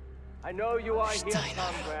 I know you are here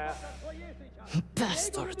somewhere.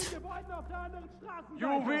 Bastard!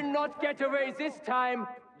 You will not get away this time,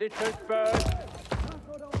 little bird.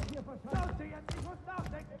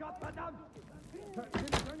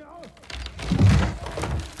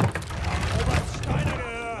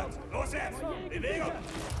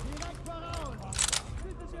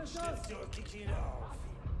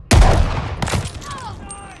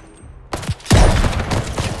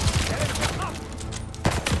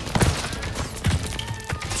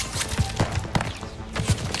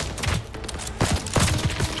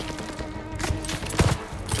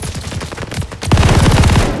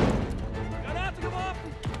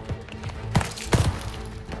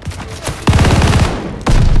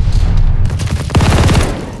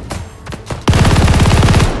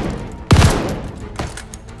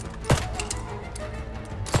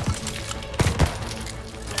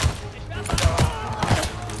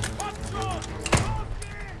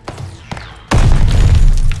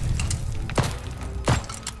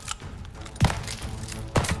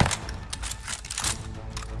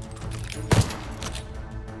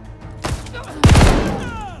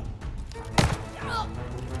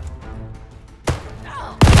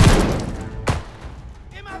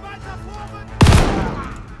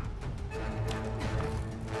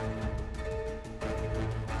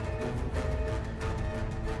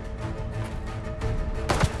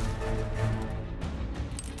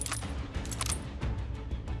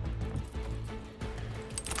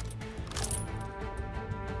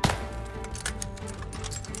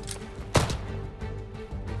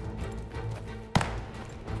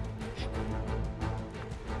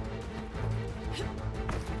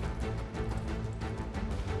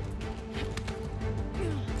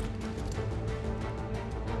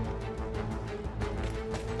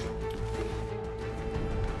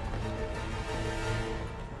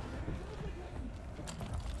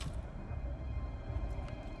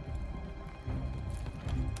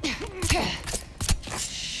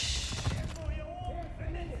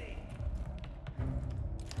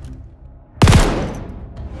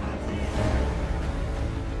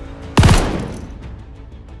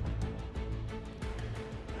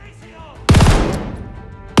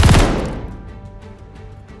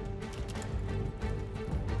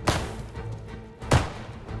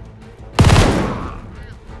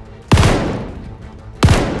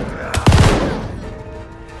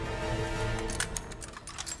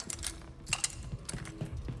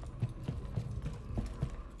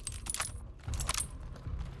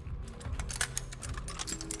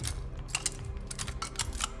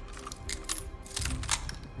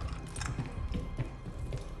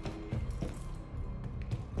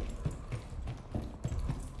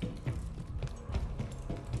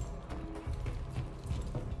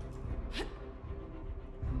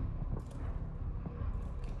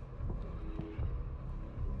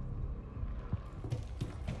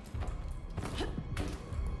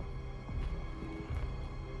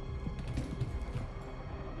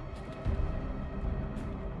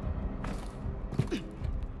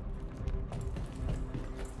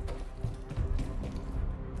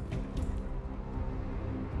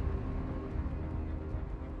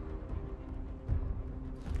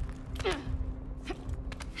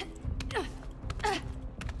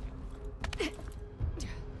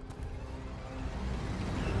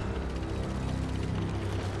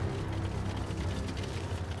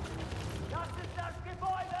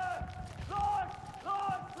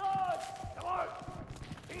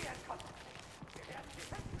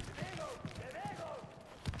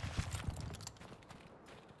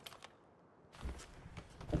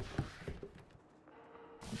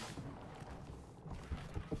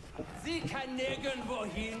 Sie kann nirgendwo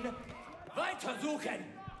hin. Weiter suchen!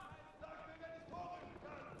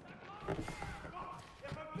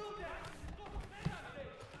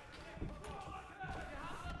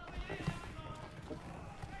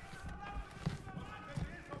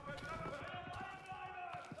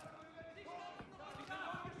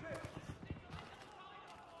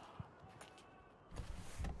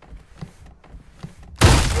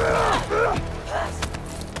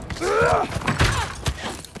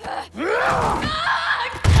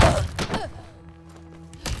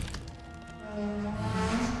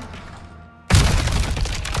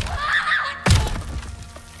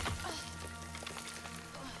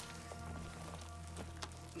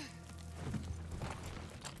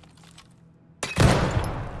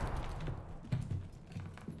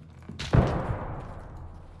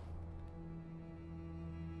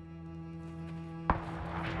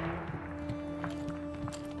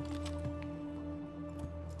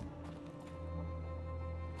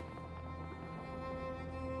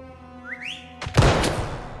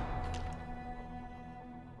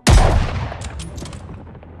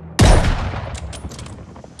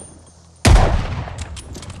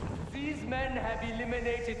 Men have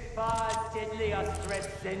eliminated far deadlier threats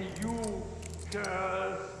than you,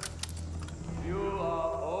 girl. You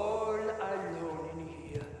are all alone in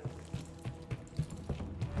here.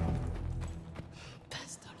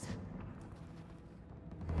 Bastard.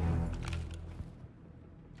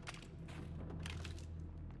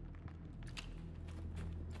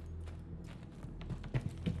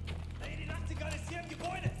 Die Nachtigall ist hier im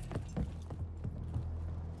Gebäude!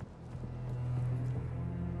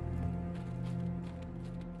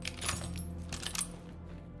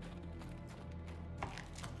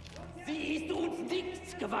 Sie ist uns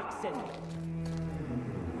nichts gewachsen.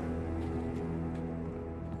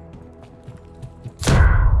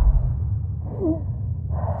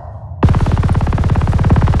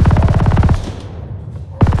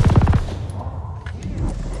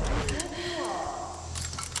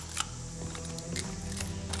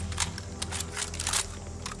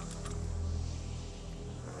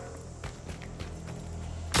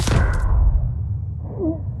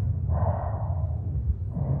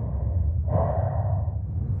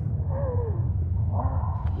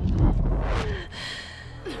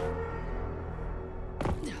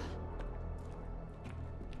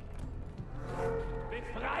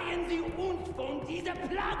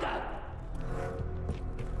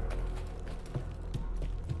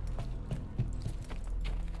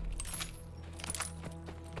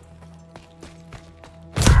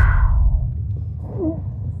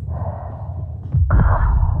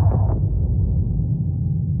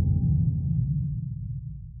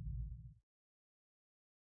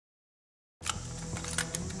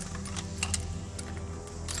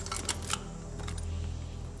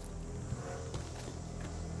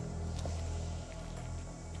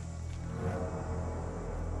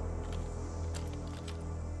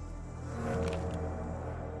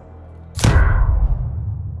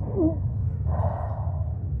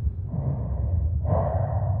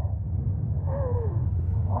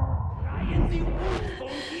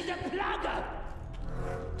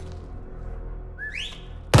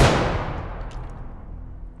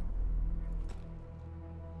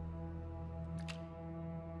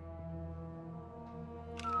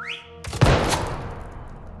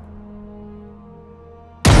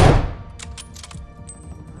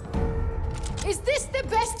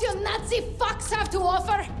 best you Nazi fucks have to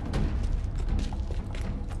offer?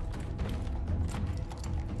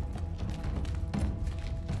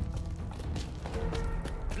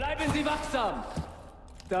 Bleiben Sie wachsam!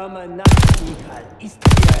 Der Nazi-Kerl ist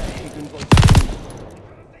hier irgendwo.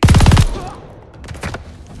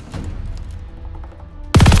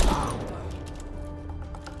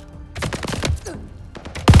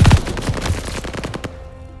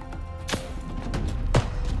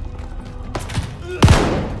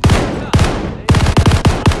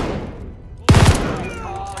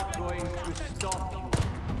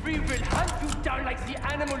 We will hunt you down like the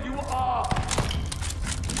animal you are!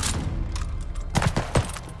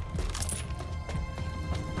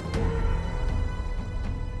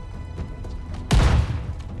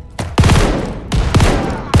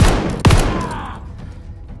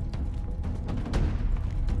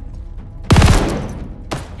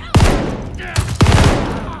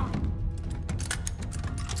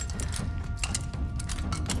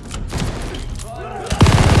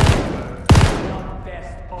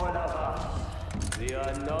 We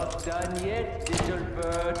are not done yet, little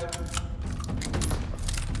bird.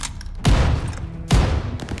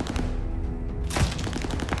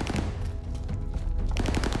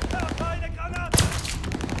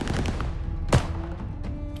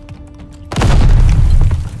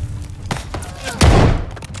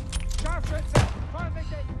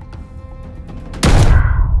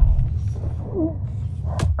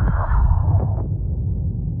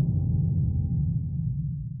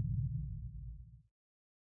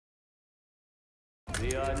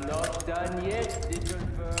 We are not done yet, little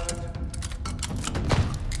bird.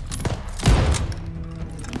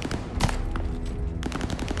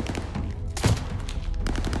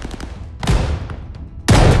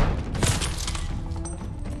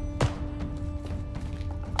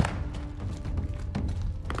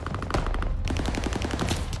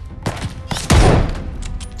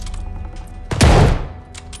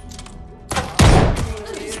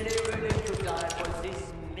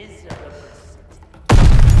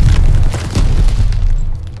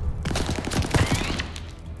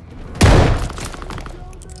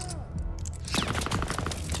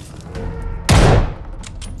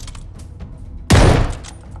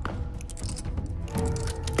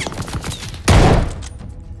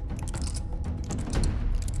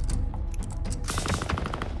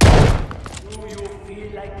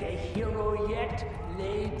 Feel like a hero yet,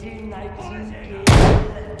 Lady Nightingale?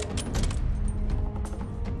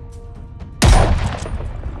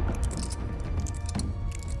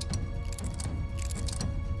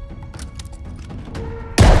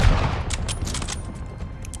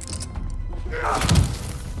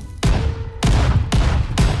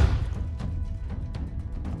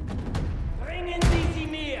 Bringen Sie sie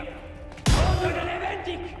mir! Oder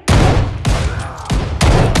lebendig!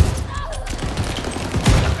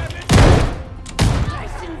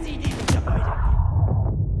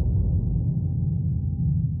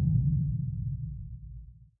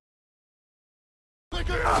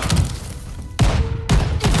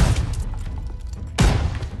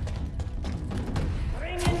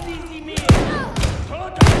 Bringen Sie sie mir!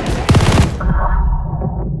 Tot oder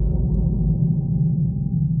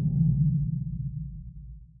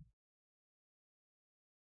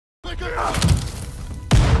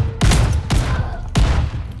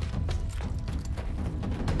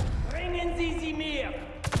Bringen Sie sie mir!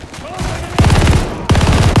 Tot oder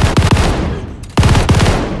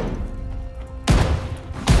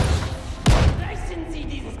Reißen Sie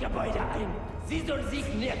dieses Gebäude ein! Sie soll sich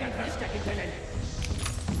nirgends verstecken können!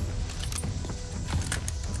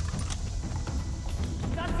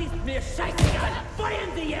 Das ist mir scheißegal!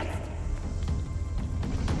 Feuern Sie jetzt!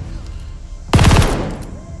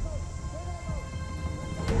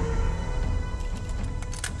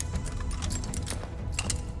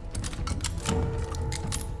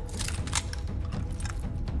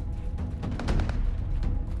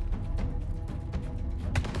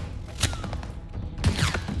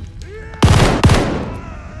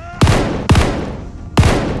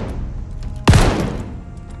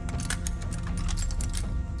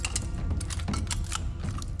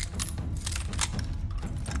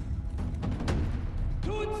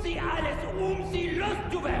 Tut sie alles, um sie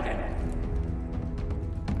loszuwerden!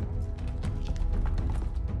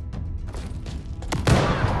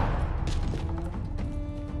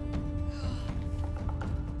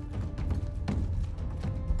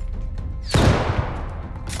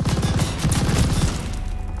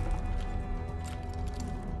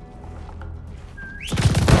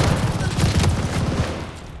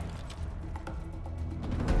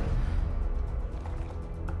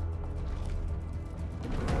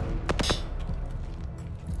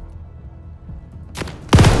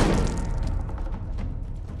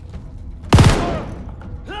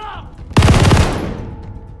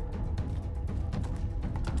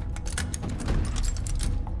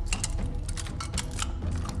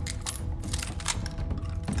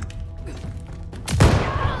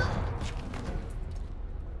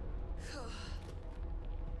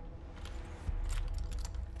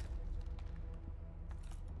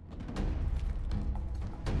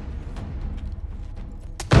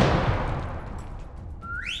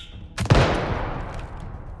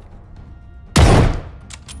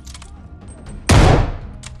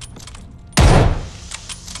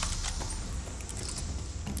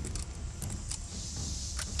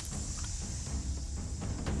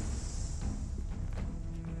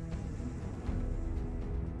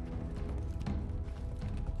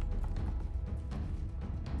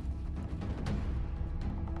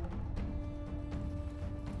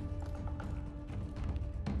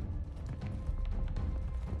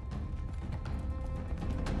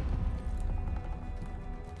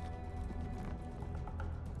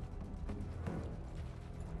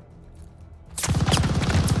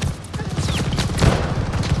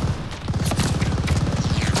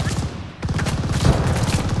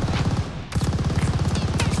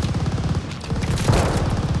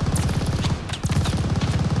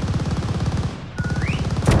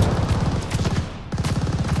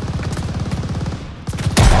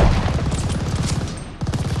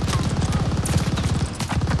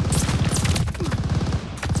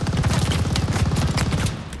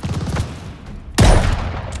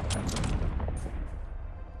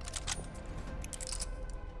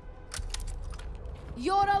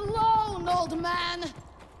 You're alone, old man!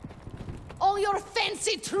 All your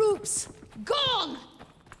fancy troops, gone!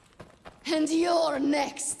 And you're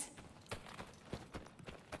next.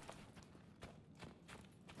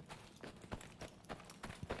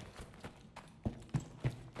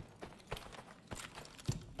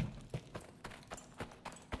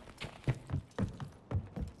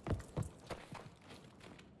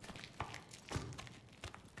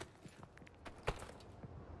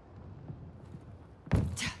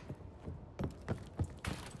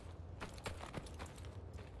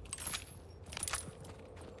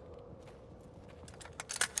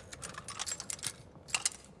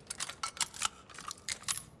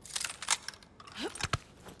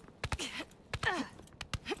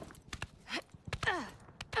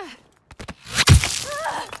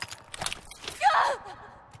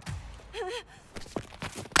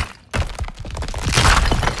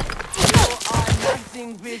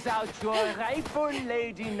 Without your rifle,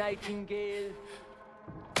 Lady Nightingale.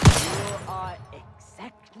 You are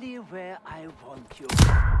exactly where I want you.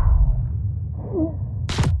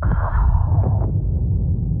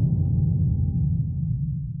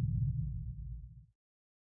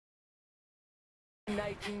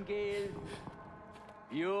 Nightingale,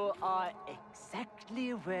 you are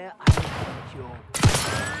exactly where I want you.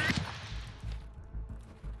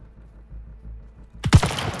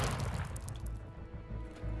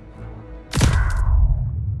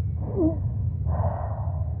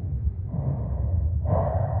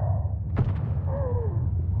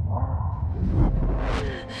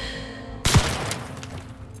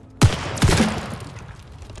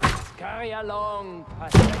 Carry along,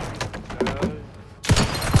 pathetic girl.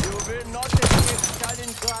 You will not escape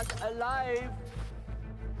Stalingrad alive.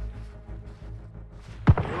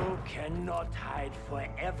 You cannot hide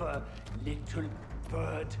forever, little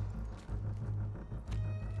bird.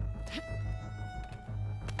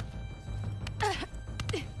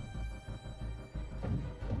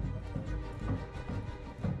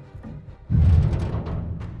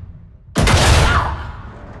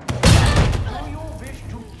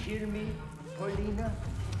 Kill me, Paulina?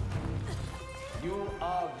 You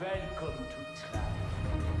are welcome to try.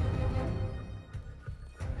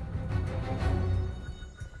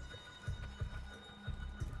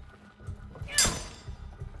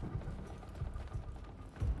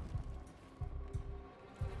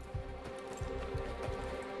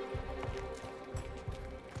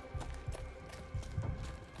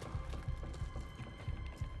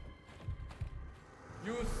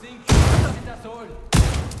 You think you can us all?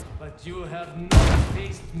 But you have not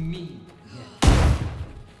faced me yet.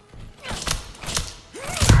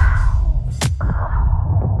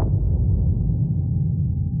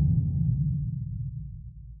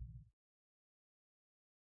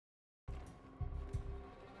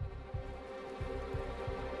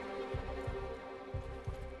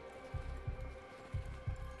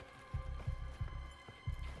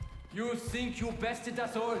 You think you bested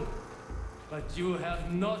us all, but you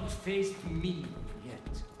have not faced me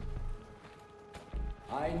yet.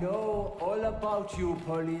 I know all about you,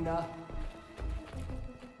 Paulina.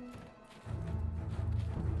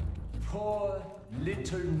 Poor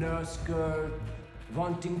little nurse girl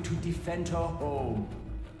wanting to defend her home.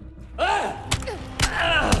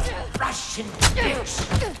 Russian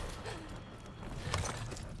bitch!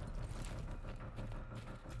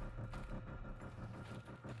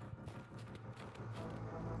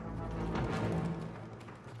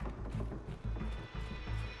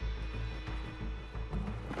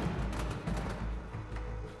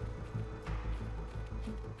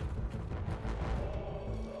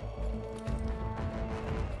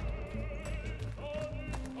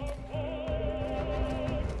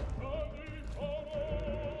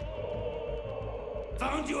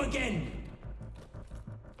 Found you again!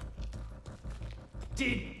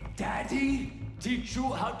 Did Daddy teach you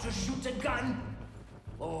how to shoot a gun?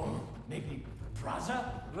 Or maybe brother?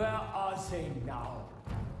 Where are they now?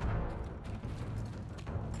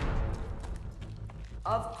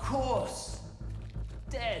 Of course!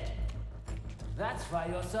 Dead. That's why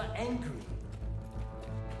you're so angry.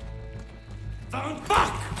 Found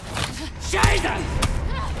fuck! Scheiße!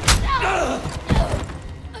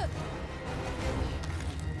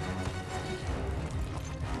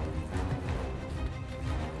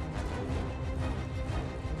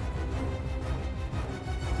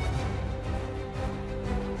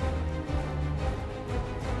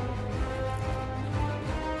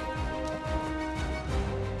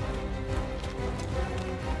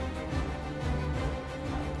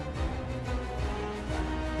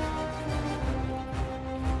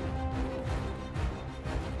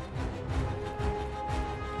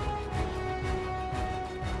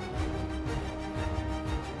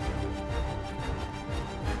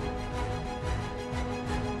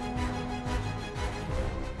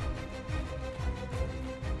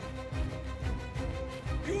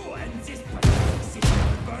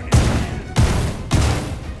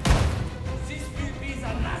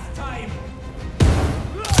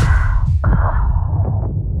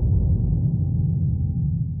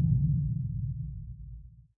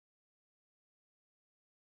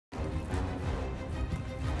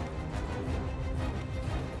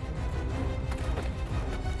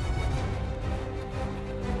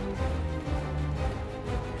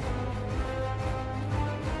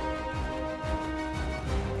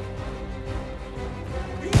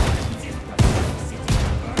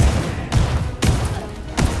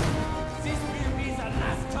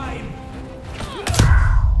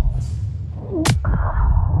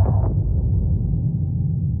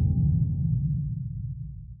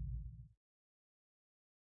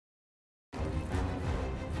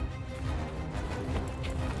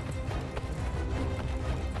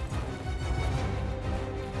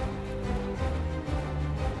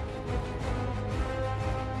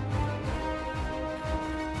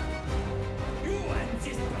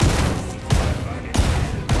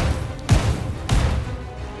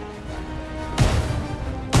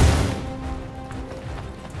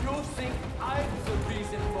 think I'm the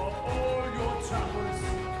reason for all your troubles.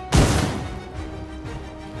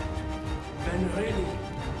 When really,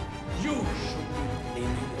 you should be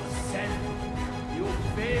blaming yourself. You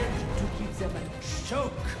failed to keep them a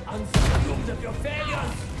choke on the fumes of your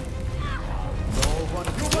failures. Know what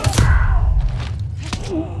you will.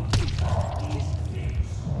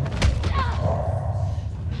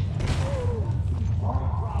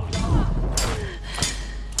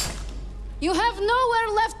 You have nowhere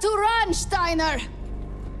left to run, Steiner!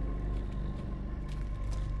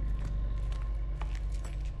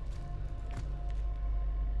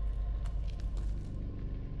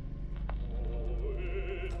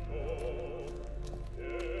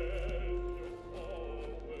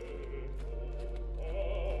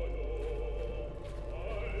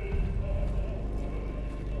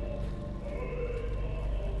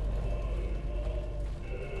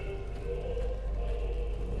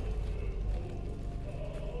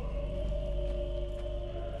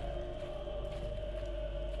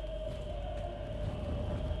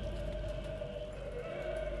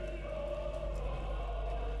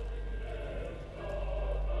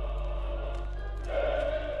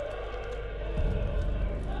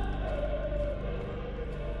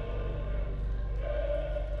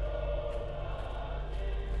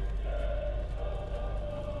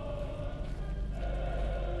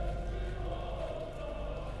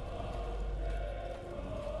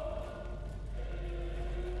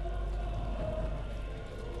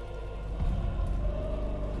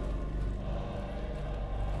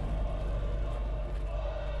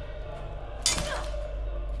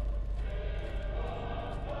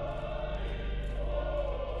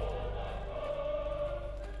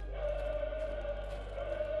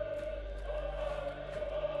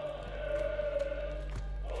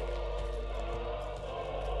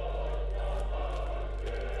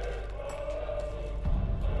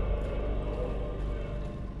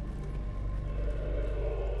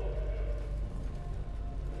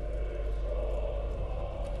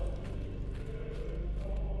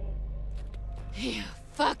 You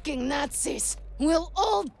fucking Nazis! We'll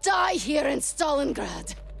all die here in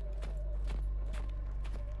Stalingrad!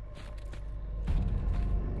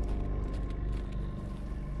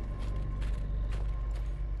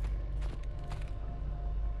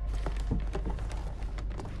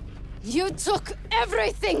 You took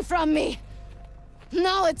everything from me!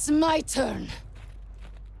 Now it's my turn!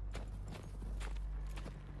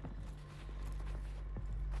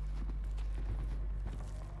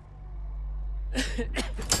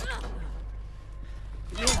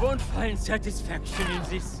 You won't find satisfaction in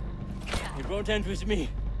this. It won't end with me.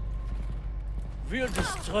 We'll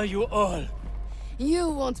destroy you all. You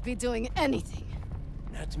won't be doing anything.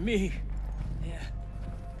 Not me.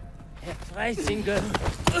 Herr Freisinger.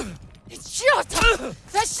 Idioта!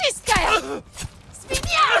 Fascistkaya!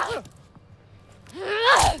 Свинья!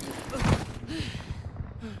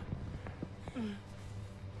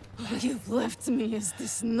 All you've left me is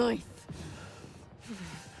this knife.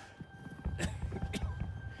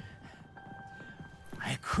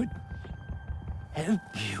 I could help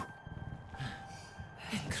you.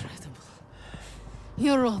 Incredible.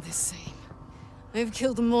 You're all the same. I've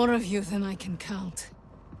killed more of you than I can count.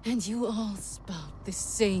 And you all spout the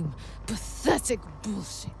same pathetic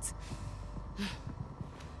bullshit.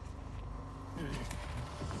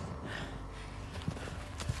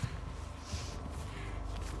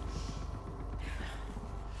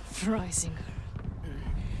 Freisinger.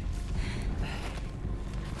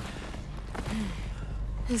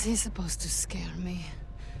 Is he supposed to scare me?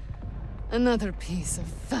 Another piece of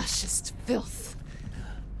fascist filth.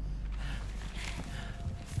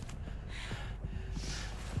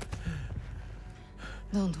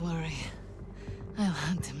 Don't worry. I'll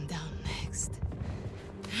hunt him down next.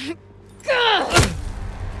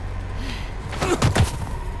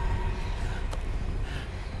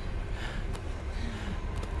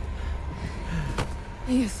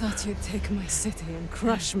 You thought you'd take my city and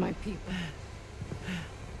crush my people.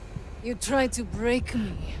 You tried to break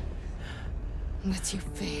me, but you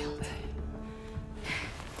failed.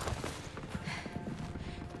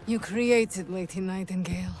 You created Lady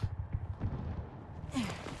Nightingale.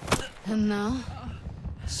 And now,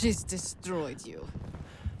 she's destroyed you.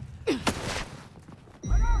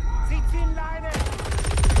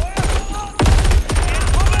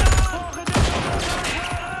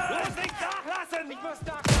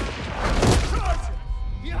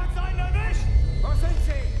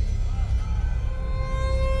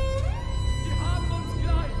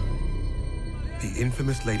 The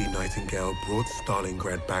infamous Lady Nightingale brought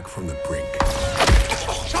Stalingrad back from the brink.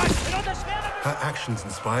 Her actions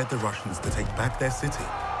inspired the Russians to take back their city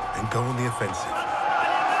and go on the offensive.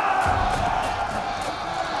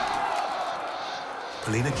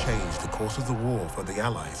 Polina changed the course of the war for the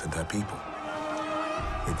Allies and her people.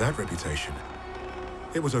 With that reputation,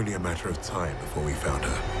 it was only a matter of time before we found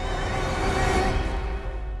her.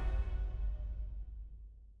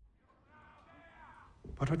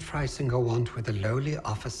 What would Freisinger want with a lowly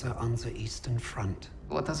officer on the Eastern Front?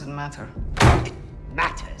 What does it matter? It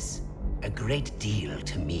matters a great deal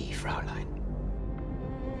to me, Fraulein.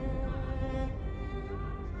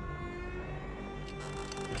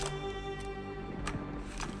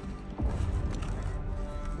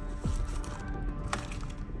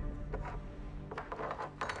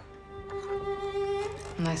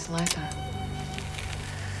 Nice lighter.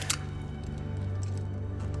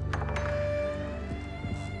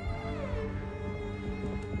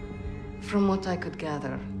 From what I could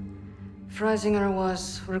gather, Freisinger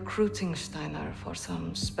was recruiting Steiner for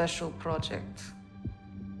some special project.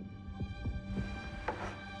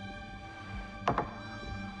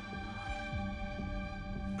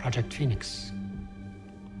 Project Phoenix.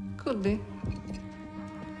 Could be.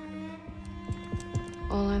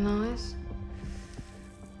 All I know is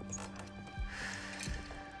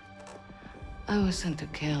I was sent to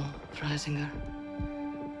kill Freisinger.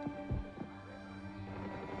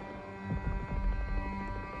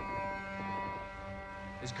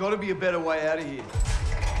 There's got to be a better way out of here.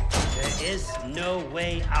 There is no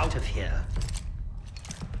way out of here.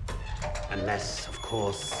 Unless, of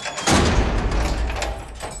course,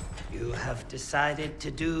 you have decided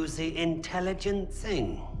to do the intelligent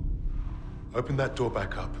thing. Open that door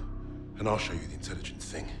back up, and I'll show you the intelligent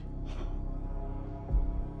thing.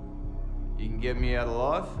 You can get me out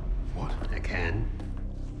alive? What? I can.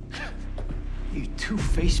 You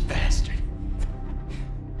two-faced bastard.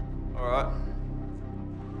 All right.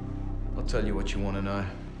 I'll tell you what you want to know.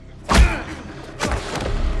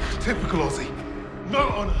 Typical Aussie. No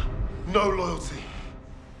honor, no loyalty.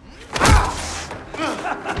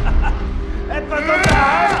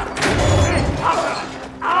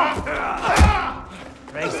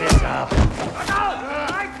 Brace this up.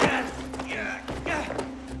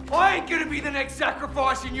 I ain't gonna be the next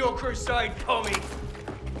sacrifice in your crusade, Tommy.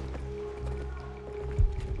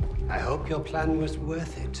 I hope your plan was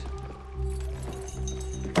worth it.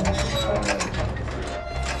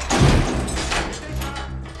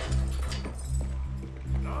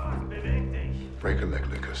 Break a leg,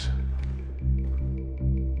 Lucas.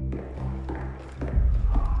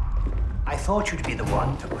 I thought you'd be the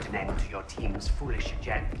one to put an end to your team's foolish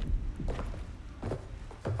agenda.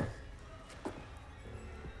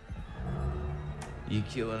 You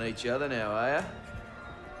killing each other now, are ya?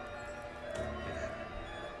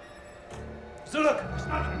 Zurück!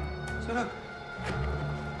 Zurück!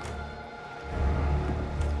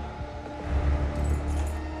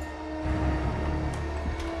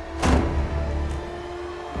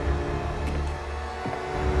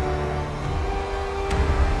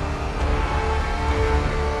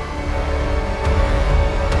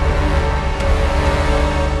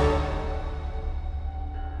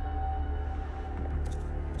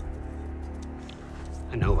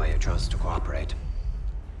 I know why you chose to cooperate.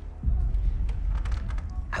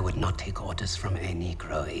 I would not take orders from a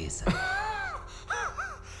Negro either.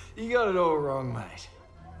 You got it all wrong, mate.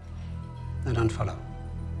 I don't follow.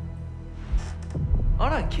 I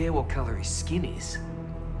don't care what color his skin is.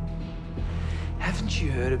 Haven't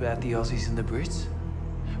you heard about the Aussies and the Brits?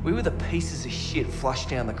 We were the pieces of shit flushed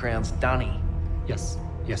down the Crown's dunny. Yes,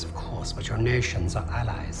 yes, of course, but your nations are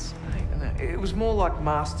allies. It was more like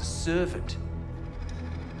master-servant.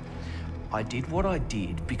 I did what I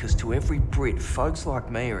did because to every Brit, folks like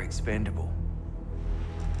me are expendable.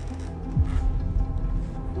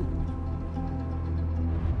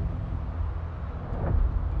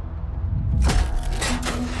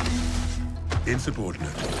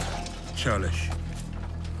 Insubordinate, churlish,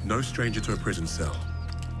 no stranger to a prison cell.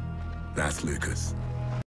 That's Lucas.